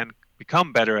can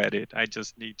become better at it. I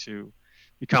just need to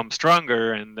become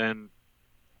stronger. And then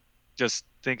just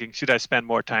thinking, should I spend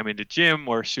more time in the gym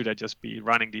or should I just be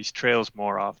running these trails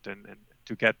more often and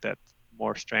to get that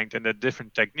more strength and a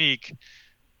different technique?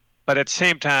 But at the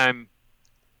same time,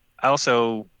 I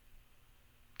also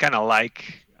kind of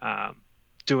like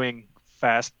doing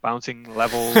fast bouncing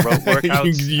level road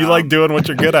workouts. You like doing what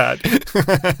you're good at.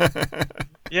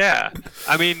 Yeah,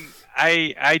 I mean,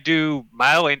 I do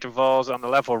mile intervals on the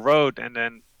level road, and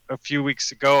then a few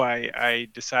weeks ago I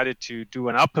decided to do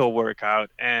an uphill workout,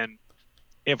 and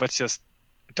it was just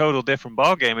a total different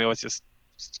ball game. It was just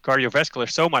cardiovascular,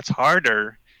 so much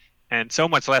harder and so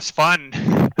much less fun.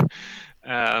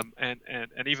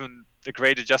 And even the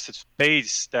grade adjusted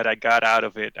pace that I got out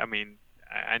of it. I mean,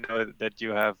 I know that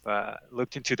you have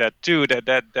looked into that too.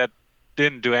 That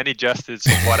didn't do any justice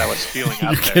of what I was feeling out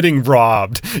there. You're getting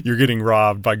robbed. You're getting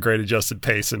robbed by grade adjusted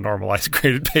pace and normalized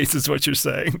graded pace is what you're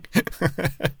saying.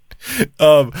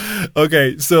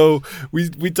 Okay, so we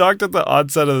talked at the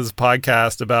onset of this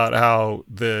podcast about how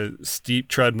the steep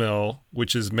treadmill,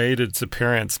 which has made its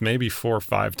appearance maybe 4 or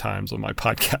 5 times on my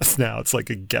podcast now. It's like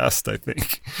a guest, I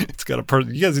think. It's got a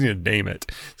you guys need to name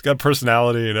it. It's got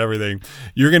personality and everything.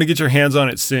 You're going to get your hands on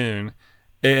it soon.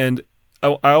 And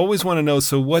I always want to know,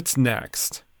 so what's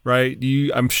next? Right?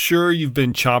 I'm sure you've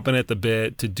been chomping at the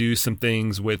bit to do some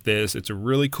things with this. It's a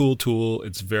really cool tool.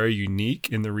 It's very unique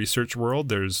in the research world.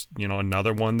 There's,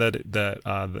 another one that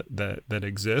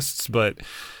exists, but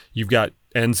you've got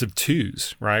ends of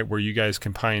twos, right? Where you guys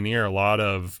can pioneer a lot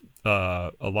of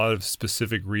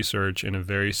specific research in a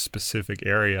very specific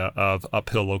area of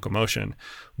uphill locomotion.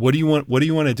 What do you want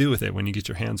to do with it when you get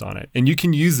your hands on it? And you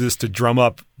can use this to drum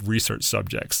up research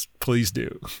subjects. Please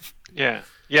do. Yeah.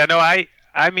 No,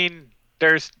 I mean,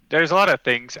 there's a lot of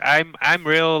things. I'm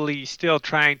really still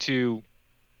trying to.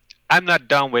 I'm not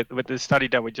done with the study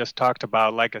that we just talked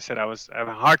about. Like I said, I have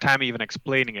a hard time even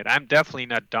explaining it. I'm definitely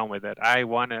not done with it. I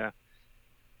want to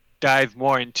dive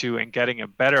more into and getting a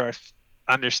better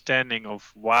understanding of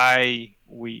why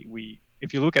we.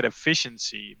 If you look at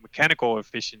efficiency, mechanical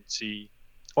efficiency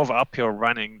of uphill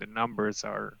running, the numbers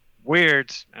are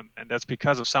weird, and that's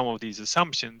because of some of these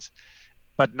assumptions.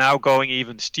 But now going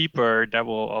even steeper, that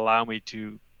will allow me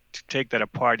to take that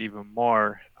apart even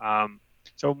more.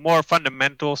 So more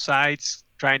fundamental sides,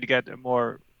 trying to get a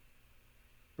more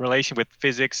relation with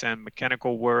physics and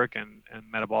mechanical work and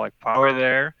metabolic power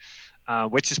there,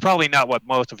 which is probably not what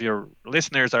most of your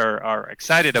listeners are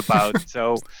excited about.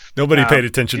 So nobody paid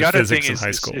attention to physics in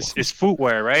high school. Is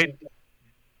footwear, right?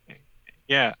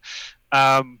 Yeah.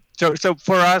 So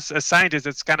for us as scientists,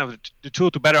 it's kind of the tool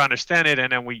to better understand it,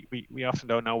 and then we often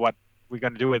don't know what we're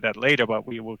going to do with that later, but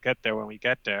we will get there when we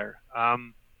get there.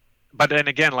 But then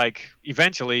again, like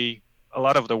eventually, a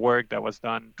lot of the work that was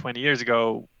done 20 years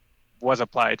ago was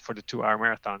applied for the 2-hour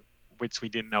marathon, which we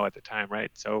didn't know at the time,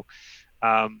 right? So,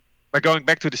 but going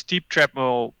back to the steep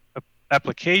treadmill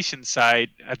application side,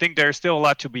 I think there's still a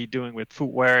lot to be doing with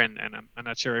footwear, and I'm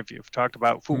not sure if you've talked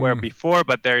about footwear before,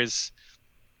 but there's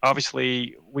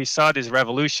obviously, we saw this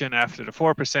revolution after the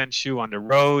 4% shoe on the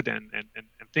road, and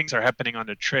things are happening on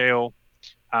the trail.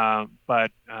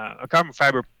 But a carbon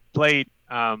fiber plate,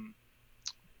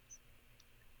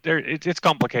 it's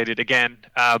complicated again.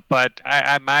 But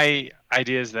my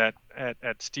idea is that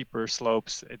at steeper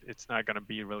slopes, it's not going to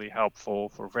be really helpful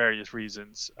for various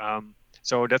reasons.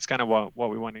 So that's kind of what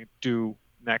we want to do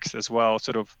next as well,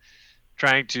 sort of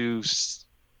trying to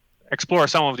explore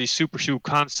some of these super shoe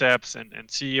concepts and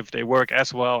see if they work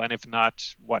as well, and if not,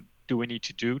 what do we need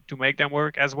to do to make them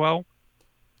work as well.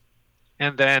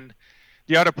 And then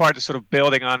the other part is sort of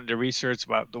building on the research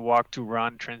about the walk to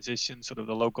run transition, sort of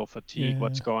the local fatigue,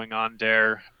 what's going on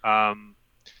there.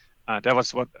 That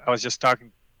was what I was just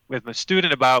talking with my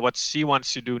student about, what she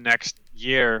wants to do next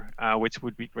year, which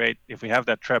would be great if we have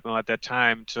that treadmill at that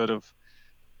time, sort of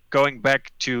going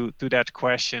back to that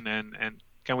question and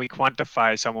can we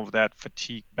quantify some of that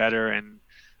fatigue better, and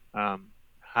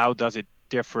how does it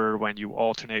differ when you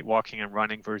alternate walking and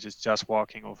running versus just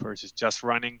walking or versus just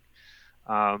running.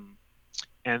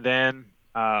 And then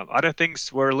other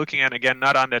things we're looking at, again,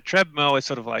 not on the treadmill, is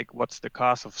sort of like what's the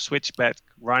cost of switchback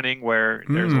running, where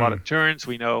there's a lot of turns.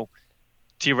 We know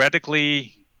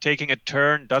theoretically taking a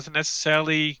turn doesn't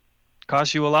necessarily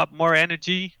cost you a lot more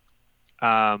energy.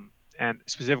 And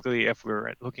specifically, if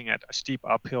we're looking at a steep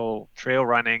uphill trail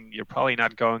running, you're probably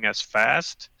not going as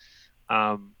fast.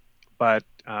 But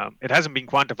it hasn't been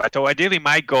quantified. So ideally,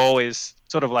 my goal is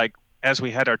sort of like, as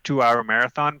we had our 2-hour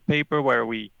marathon paper, where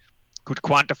we could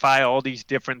quantify all these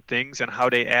different things and how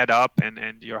they add up and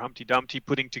your Humpty Dumpty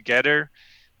putting together.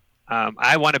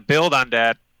 I want to build on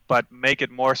that, but make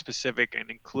it more specific and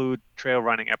include trail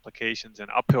running applications and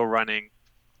uphill running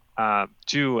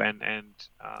too. And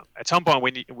at some point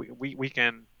we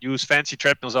can use fancy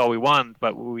treadmills all we want,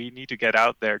 but we need to get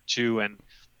out there too and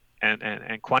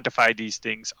quantify these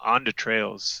things on the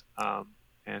trails,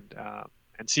 and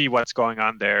see what's going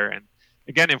on there, and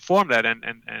again inform that and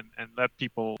let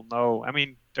people know. I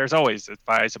mean, there's always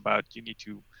advice about you need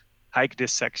to hike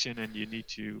this section and you need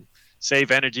to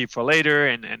save energy for later,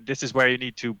 and this is where you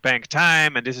need to bank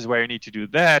time, and this is where you need to do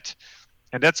that,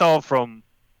 and that's all from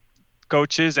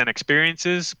coaches and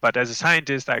experiences. But as a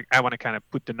scientist, I want to kind of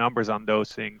put the numbers on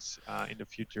those things in the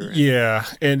future.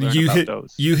 And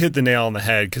you hit the nail on the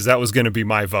head, because that was going to be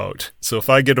my vote. So if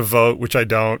I get a vote, which I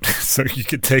don't, so you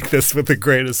could take this with a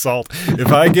grain of salt.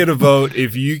 If I get a vote,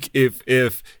 if you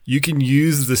can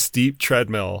use the steep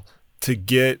treadmill to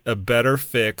get a better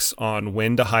fix on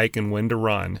when to hike and when to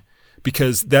run,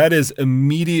 because that is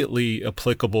immediately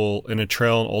applicable in a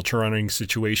trail and ultra running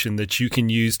situation that you can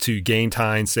use to gain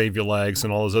time, save your legs,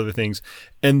 and all those other things.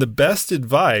 And the best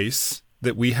advice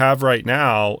that we have right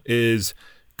now is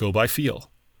go by feel,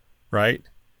 right?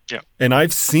 Yeah. And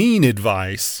I've seen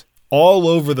advice all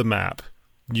over the map.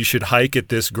 You should hike at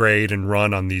this grade and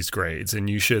run on these grades, and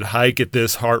you should hike at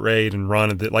this heart rate and run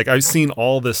at it. Like, I've seen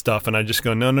all this stuff, and I just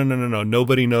go, no.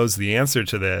 Nobody knows the answer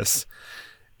to this.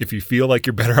 If you feel like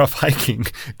you're better off hiking,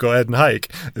 go ahead and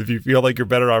hike. If you feel like you're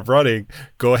better off running,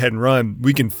 go ahead and run.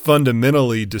 We can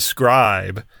fundamentally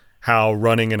describe how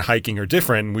running and hiking are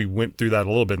different. And we went through that a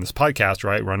little bit in this podcast,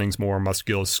 right? Running's more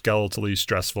musculoskeletally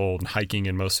stressful, and hiking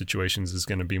in most situations is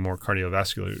going to be more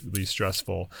cardiovascularly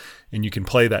stressful. And you can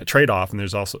play that trade-off. And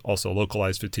there's also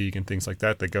localized fatigue and things like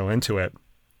that go into it.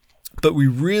 But we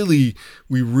really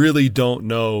don't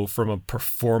know from a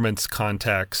performance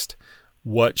context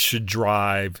what should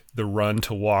drive the run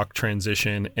to walk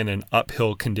transition in an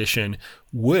uphill condition,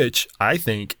 which I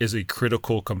think is a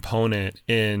critical component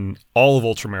in all of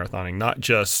ultramarathoning, not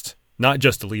just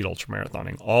elite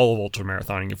ultramarathoning, all of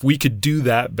ultramarathoning. If we could do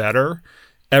that better,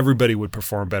 everybody would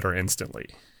perform better instantly.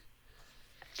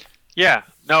 Yeah,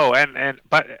 no,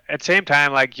 but at the same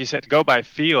time, like you said, go by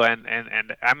feel, and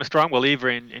I'm a strong believer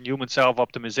in human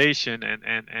self-optimization,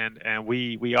 and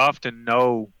we often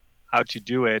know how to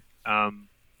do it. So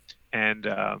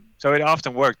it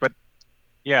often works, but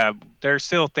yeah, there's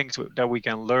still things that we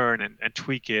can learn and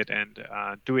tweak it and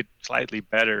do it slightly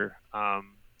better.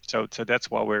 So that's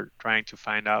what we're trying to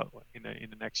find out in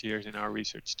the next years in our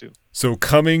research too. So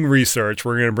coming research,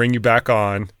 we're going to bring you back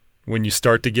on when you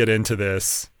start to get into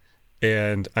this.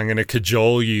 And I'm going to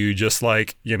cajole you just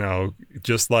like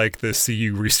the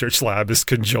CU Research Lab has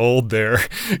cajoled their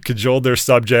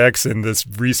subjects and this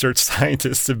research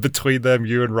scientists in between them,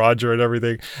 you and Roger and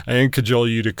everything. I'm going to cajole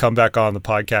you to come back on the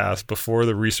podcast before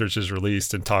the research is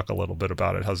released and talk a little bit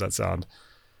about it. How's that sound?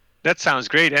 That sounds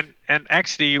great. And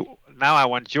actually, now I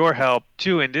want your help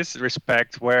too in this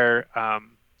respect, where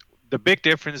the big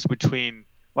difference between,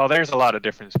 well, there's a lot of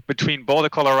difference between Boulder,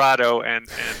 Colorado and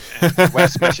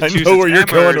West Massachusetts. I know where you're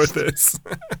going with this.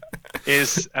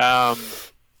 Is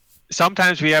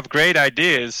sometimes we have great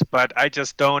ideas, but I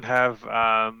just don't have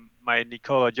my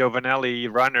Nicola Giovanelli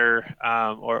runner,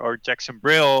 or Jackson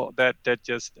Brill that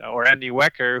just, or Andy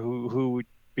Wecker, who would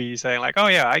be saying like, oh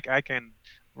yeah, I can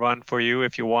run for you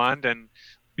if you want and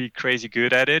be crazy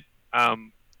good at it.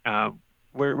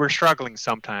 We're struggling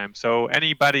sometimes. So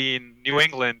anybody in New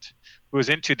England who's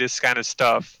into this kind of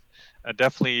stuff,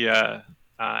 definitely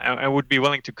I would be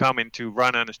willing to come in to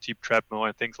run on a steep treadmill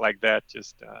and things like that.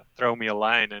 Just throw me a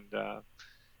line, and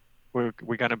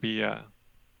we're gonna be.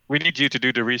 We need you to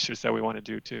do the research that we want to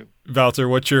do too. Wouter,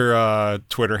 what's your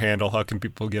Twitter handle? How can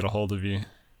people get a hold of you?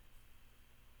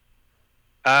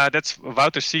 That's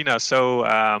Wouter Sinas. So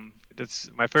that's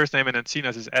my first name, and then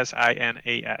Sinas is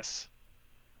Sinas.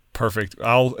 Perfect.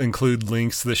 I'll include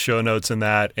links to the show notes in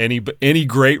that. Any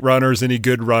great runners, any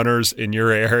good runners in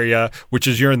your area, which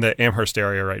is you're in the Amherst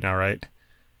area right now, right?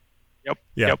 Yep.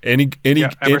 Yeah. Yep.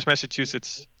 Amherst,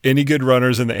 Massachusetts. Any good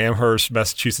runners in the Amherst,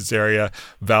 Massachusetts area,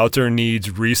 Wouter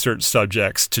needs research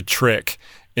subjects to trick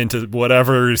into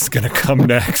whatever is going to come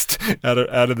next out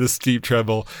of this steep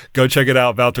treadmill. Go check it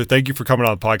out, Wouter. Thank you for coming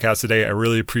on the podcast today. I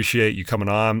really appreciate you coming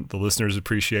on. The listeners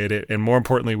appreciate it. And more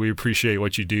importantly, we appreciate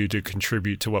what you do to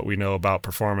contribute to what we know about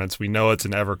performance. We know it's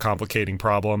an ever complicating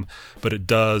problem, but it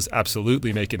does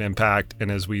absolutely make an impact. And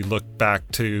as we look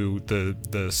back to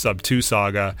the Sub 2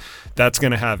 saga, that's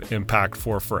going to have impact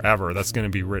for forever. That's going to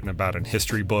be written about in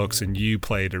history books, and you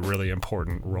played a really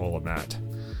important role in that.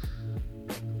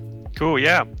 Cool.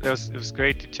 Yeah, it was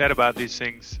great to chat about these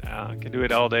things. I can do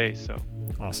it all day. So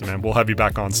awesome, man. We'll have you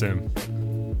back on soon.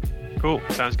 Cool.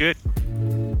 Sounds good.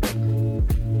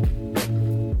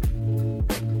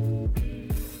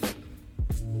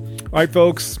 All right,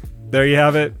 folks. There you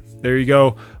have it. There you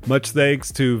go. Much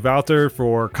thanks to Wouter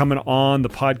for coming on the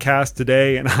podcast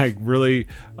today. And I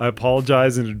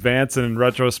apologize in advance and in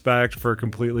retrospect for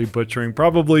completely butchering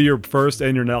probably your first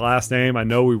and your last name. I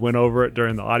know we went over it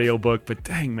during the audiobook, but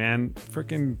dang, man,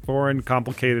 freaking foreign,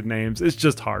 complicated names. It's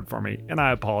just hard for me, and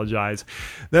I apologize.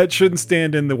 That shouldn't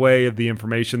stand in the way of the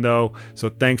information, though. So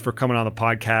thanks for coming on the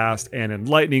podcast and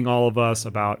enlightening all of us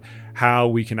about how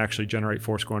we can actually generate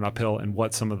force going uphill and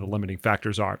what some of the limiting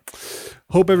factors are.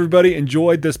 Hope everybody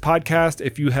enjoyed this podcast.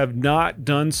 If you have not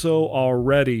done so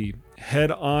already,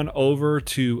 head on over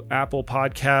to Apple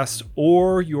Podcasts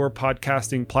or your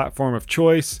podcasting platform of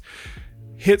choice.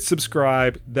 Hit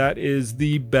subscribe. That is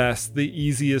the best, the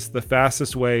easiest, the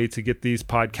fastest way to get these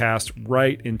podcasts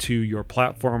right into your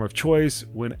platform of choice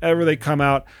whenever they come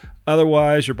out.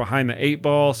 Otherwise, you're behind the 8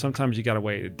 ball. Sometimes you got to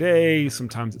wait a day.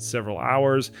 Sometimes it's several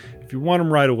hours. If you want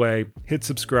them right away, hit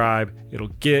subscribe. It'll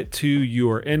get to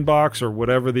your inbox or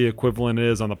whatever the equivalent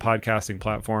is on the podcasting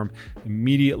platform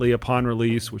immediately upon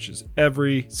release, which is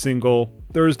every single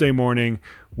Thursday morning,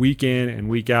 week in and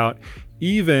week out.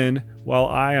 Even while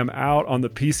I am out on the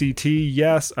PCT,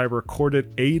 yes, I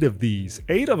recorded 8 of these.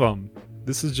 8 of them.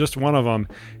 This is just one of them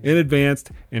in advance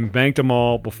and banked them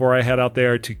all before I head out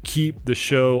there to keep the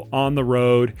show on the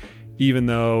road, even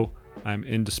though I'm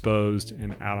indisposed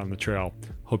and out on the trail.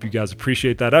 Hope you guys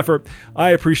appreciate that effort. I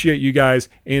appreciate you guys.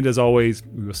 And as always,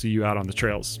 we will see you out on the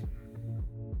trails.